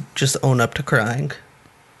basically just own up to crying.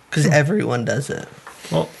 Because everyone does it.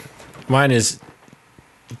 Well, mine is,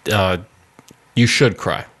 you should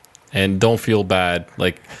cry, and don't feel bad.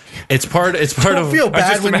 Like it's part. It's part Don't of. feel I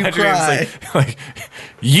bad just when you imagine cry. it's like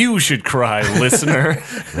you should cry, listener.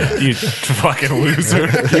 You fucking loser.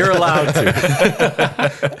 You're allowed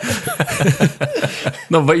to.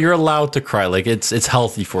 No, but you're allowed to cry. Like it's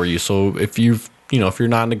healthy for you. So if if you're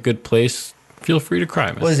not in a good place, feel free to cry,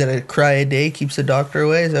 man. What is it? A cry a day keeps the doctor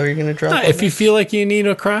away? Is that what you're going to drop? Nah, on if you this? feel like you need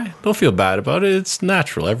to cry, don't feel bad about it. It's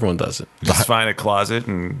natural. Everyone does it. Just find a closet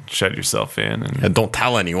and shut yourself in and And don't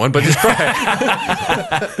tell anyone, but just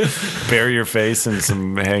cry. bury your face in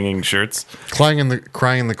some hanging shirts. Crying in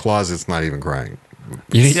the closet's not even crying.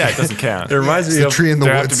 Yeah, it doesn't count. It reminds me The of tree in the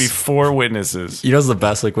There woods. have to be 4 witnesses. You know, it's the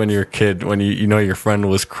best, like when you're a kid, when you know your friend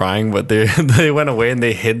was crying, but they they went away and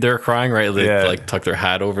they hid their crying, right? They Yeah. like tucked their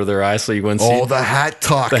hat over their eyes so you wouldn't see. Oh, the hat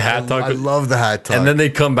talk. The hat talk. I love the hat talk. And then they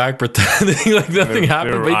come back pretending like nothing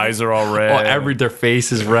happened. Their but- eyes are all red. Their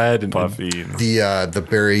face is red and puffy. the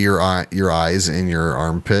bury your eyes in your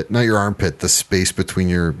armpit, not your armpit, the space between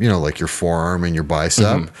your, like your forearm and your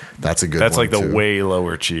bicep. That's a good That's one. like the too. way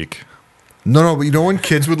lower cheek. No, but when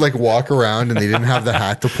kids would like walk around and they didn't have the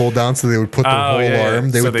hat to pull down, so they would put their Oh, whole yeah, yeah. arm.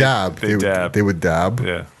 They So would they- dab. they dab. They would dab.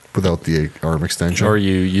 Yeah. Without the arm extension. Or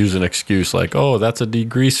you use an excuse like, "Oh, that's a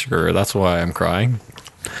degreaser. That's why I'm crying."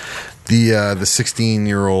 The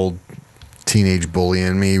 16-year-old teenage bully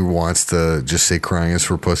in me wants to just say crying is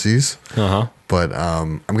for pussies. But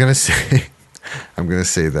I'm gonna say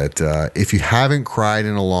that if you haven't cried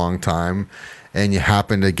in a long time and you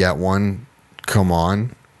happen to get one, come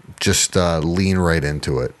on, just lean right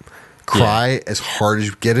into it. Cry as hard as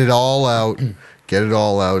you get it all out. Get it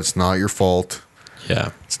all out. It's not your fault.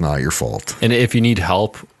 Yeah. It's not your fault. And if you need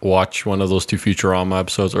help, watch one of those 2 Futurama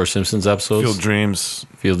episodes or Simpsons episodes. Field Dreams.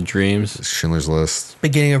 Field of Dreams. Schindler's List.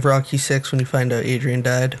 Beginning of Rocky 6 when you find out Adrian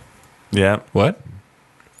died. Yeah. What?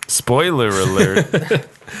 Spoiler alert.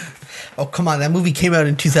 Oh, come on. That movie came out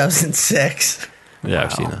in 2006. Yeah,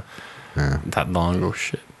 I've seen that. Yeah. That long ago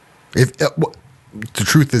shit. If the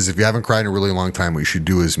truth is, if you haven't cried in a really long time, what you should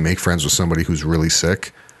do is make friends with somebody who's really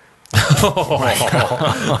sick.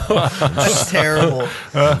 That's terrible.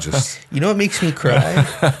 Just You know what makes me cry?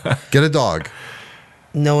 get a dog.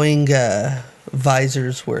 Knowing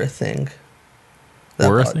visors were a thing.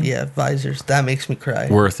 Were a thing? Yeah, visors. That makes me cry.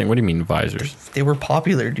 Were a thing. What do you mean visors? They were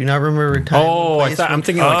popular. Do you not remember a time? Oh, and I place thought, I'm when-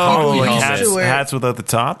 thinking like Oh, hockey like helmets. hats, Used to wear- hats without the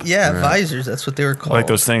top? Yeah, visors. That's what they were called. Like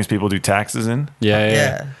those things people do taxes in? Yeah, yeah.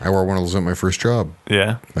 Yeah. I wore one of those at my first job.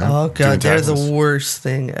 Yeah. Oh Doing god, they're taxes. the worst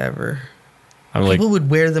thing ever. I'm like, People would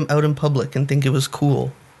wear them out in public and think it was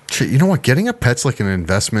cool. Shit, you know what? Getting a pet's like an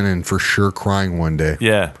investment and for sure crying one day.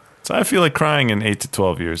 Yeah. So I feel like crying in 8 to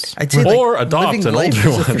 12 years. I'd say Or like, adopt living an life older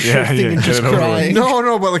is a for one. sure Yeah, thing yeah, and get just it over with. crying.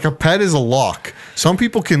 No, but like a pet is a lock. Some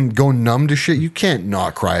people can go numb to shit. You can't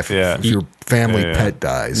not cry if your family Yeah. pet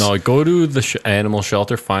dies. no, go to the animal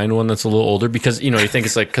shelter, find one that's a little older because you think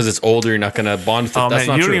it's like because it's older, you're not gonna bond with it. Oh That's man,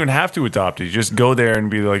 not you true. don't even have to adopt it. You just go there and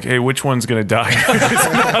be like, "Hey, which one's gonna die?"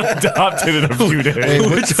 It's not adopted in a few days. Hey,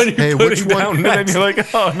 Which one are you hey, which putting one- down And then next? you're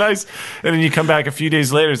like, "Oh, nice." And then you come back a few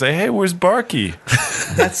days later and say, "Hey, where's Barky?"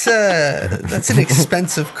 That's an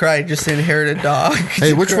expensive cry just to inherit a dog. Hey,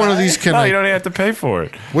 to which one of cry. these can No, you I? don't even have to pay for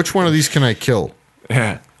it. Which one of these can I kill?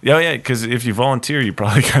 Yeah. Yeah, because if you volunteer, you're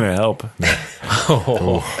probably gonna help.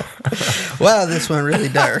 Wow, this went really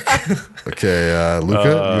dark. Okay,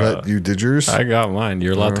 Luca, you did yours. I got mine.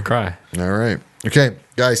 You're allowed to cry. All right. Okay,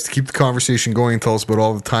 guys, to keep the conversation going, tell us about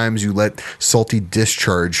all the times you let salty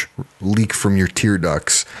discharge leak from your tear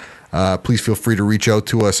ducts. Please feel free to reach out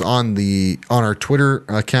to us on our Twitter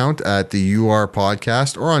account at the UR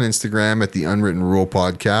Podcast or on Instagram at the Unwritten Rule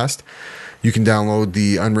Podcast. You can download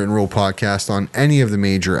the Unwritten Rule Podcast on any of the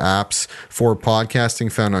major apps for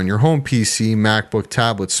podcasting found on your home PC, MacBook,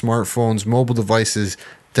 tablet, smartphones, mobile devices.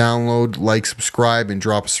 Download, like, subscribe, and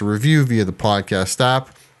drop us a review via the podcast app,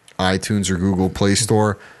 iTunes or Google Play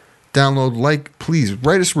Store. Download, please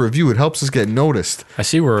write us a review. It helps us get noticed. I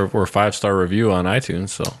see we're a 5-star review on iTunes,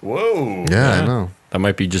 so Whoa. Yeah, I know. that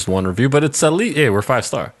might be just one review, but it's at least we're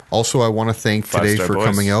 5-star. Also, I want to thank today 5-star for boys.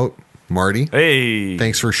 coming out, Marty. Hey.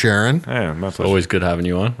 Thanks for sharing. Yeah, my pleasure. Always good having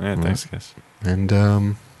you on. Yeah, thanks, guys.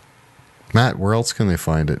 And Matt, where else can they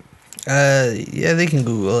find it? Yeah, they can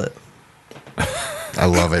Google it. I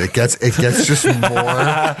love it. It gets just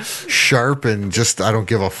more sharp and just I don't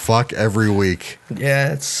give a fuck every week.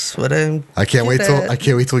 Yeah, it's what I'm. I can't wait till at.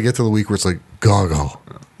 we get to the week where it's like goggle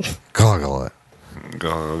it.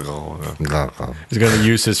 Goggle. He's gonna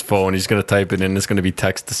use his phone. He's gonna type it in. It's gonna be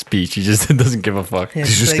text to speech. He just doesn't give a fuck. Yeah,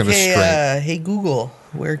 He's it's just gonna hey, straight. hey Google,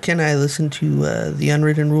 where can I listen to the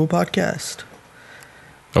Unwritten Rule podcast?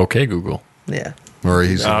 Okay, Google. Yeah. Or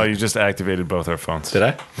he's Oh, you just activated both our phones. Did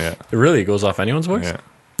I? Yeah. It really goes off anyone's voice. Yeah.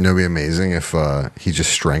 it'd be amazing if he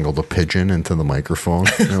just strangled a pigeon into the microphone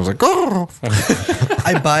and it was like, oh,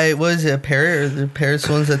 I buy what is it, a parrot or the parrots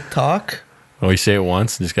ones that talk? Oh, you say it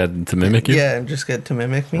once and just got to mimic you. Yeah, and just get to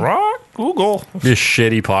mimic me. Rock Google. Be a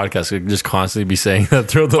shitty podcast. Could just constantly be saying that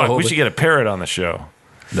throughout the Fuck, whole. we should get a parrot on the show.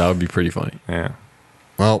 That would be pretty funny. Yeah.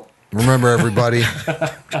 well, remember everybody,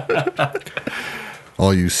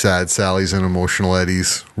 all you sad Sallys and emotional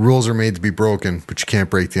Eddies, rules are made to be broken, but you can't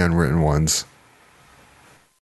break the unwritten ones.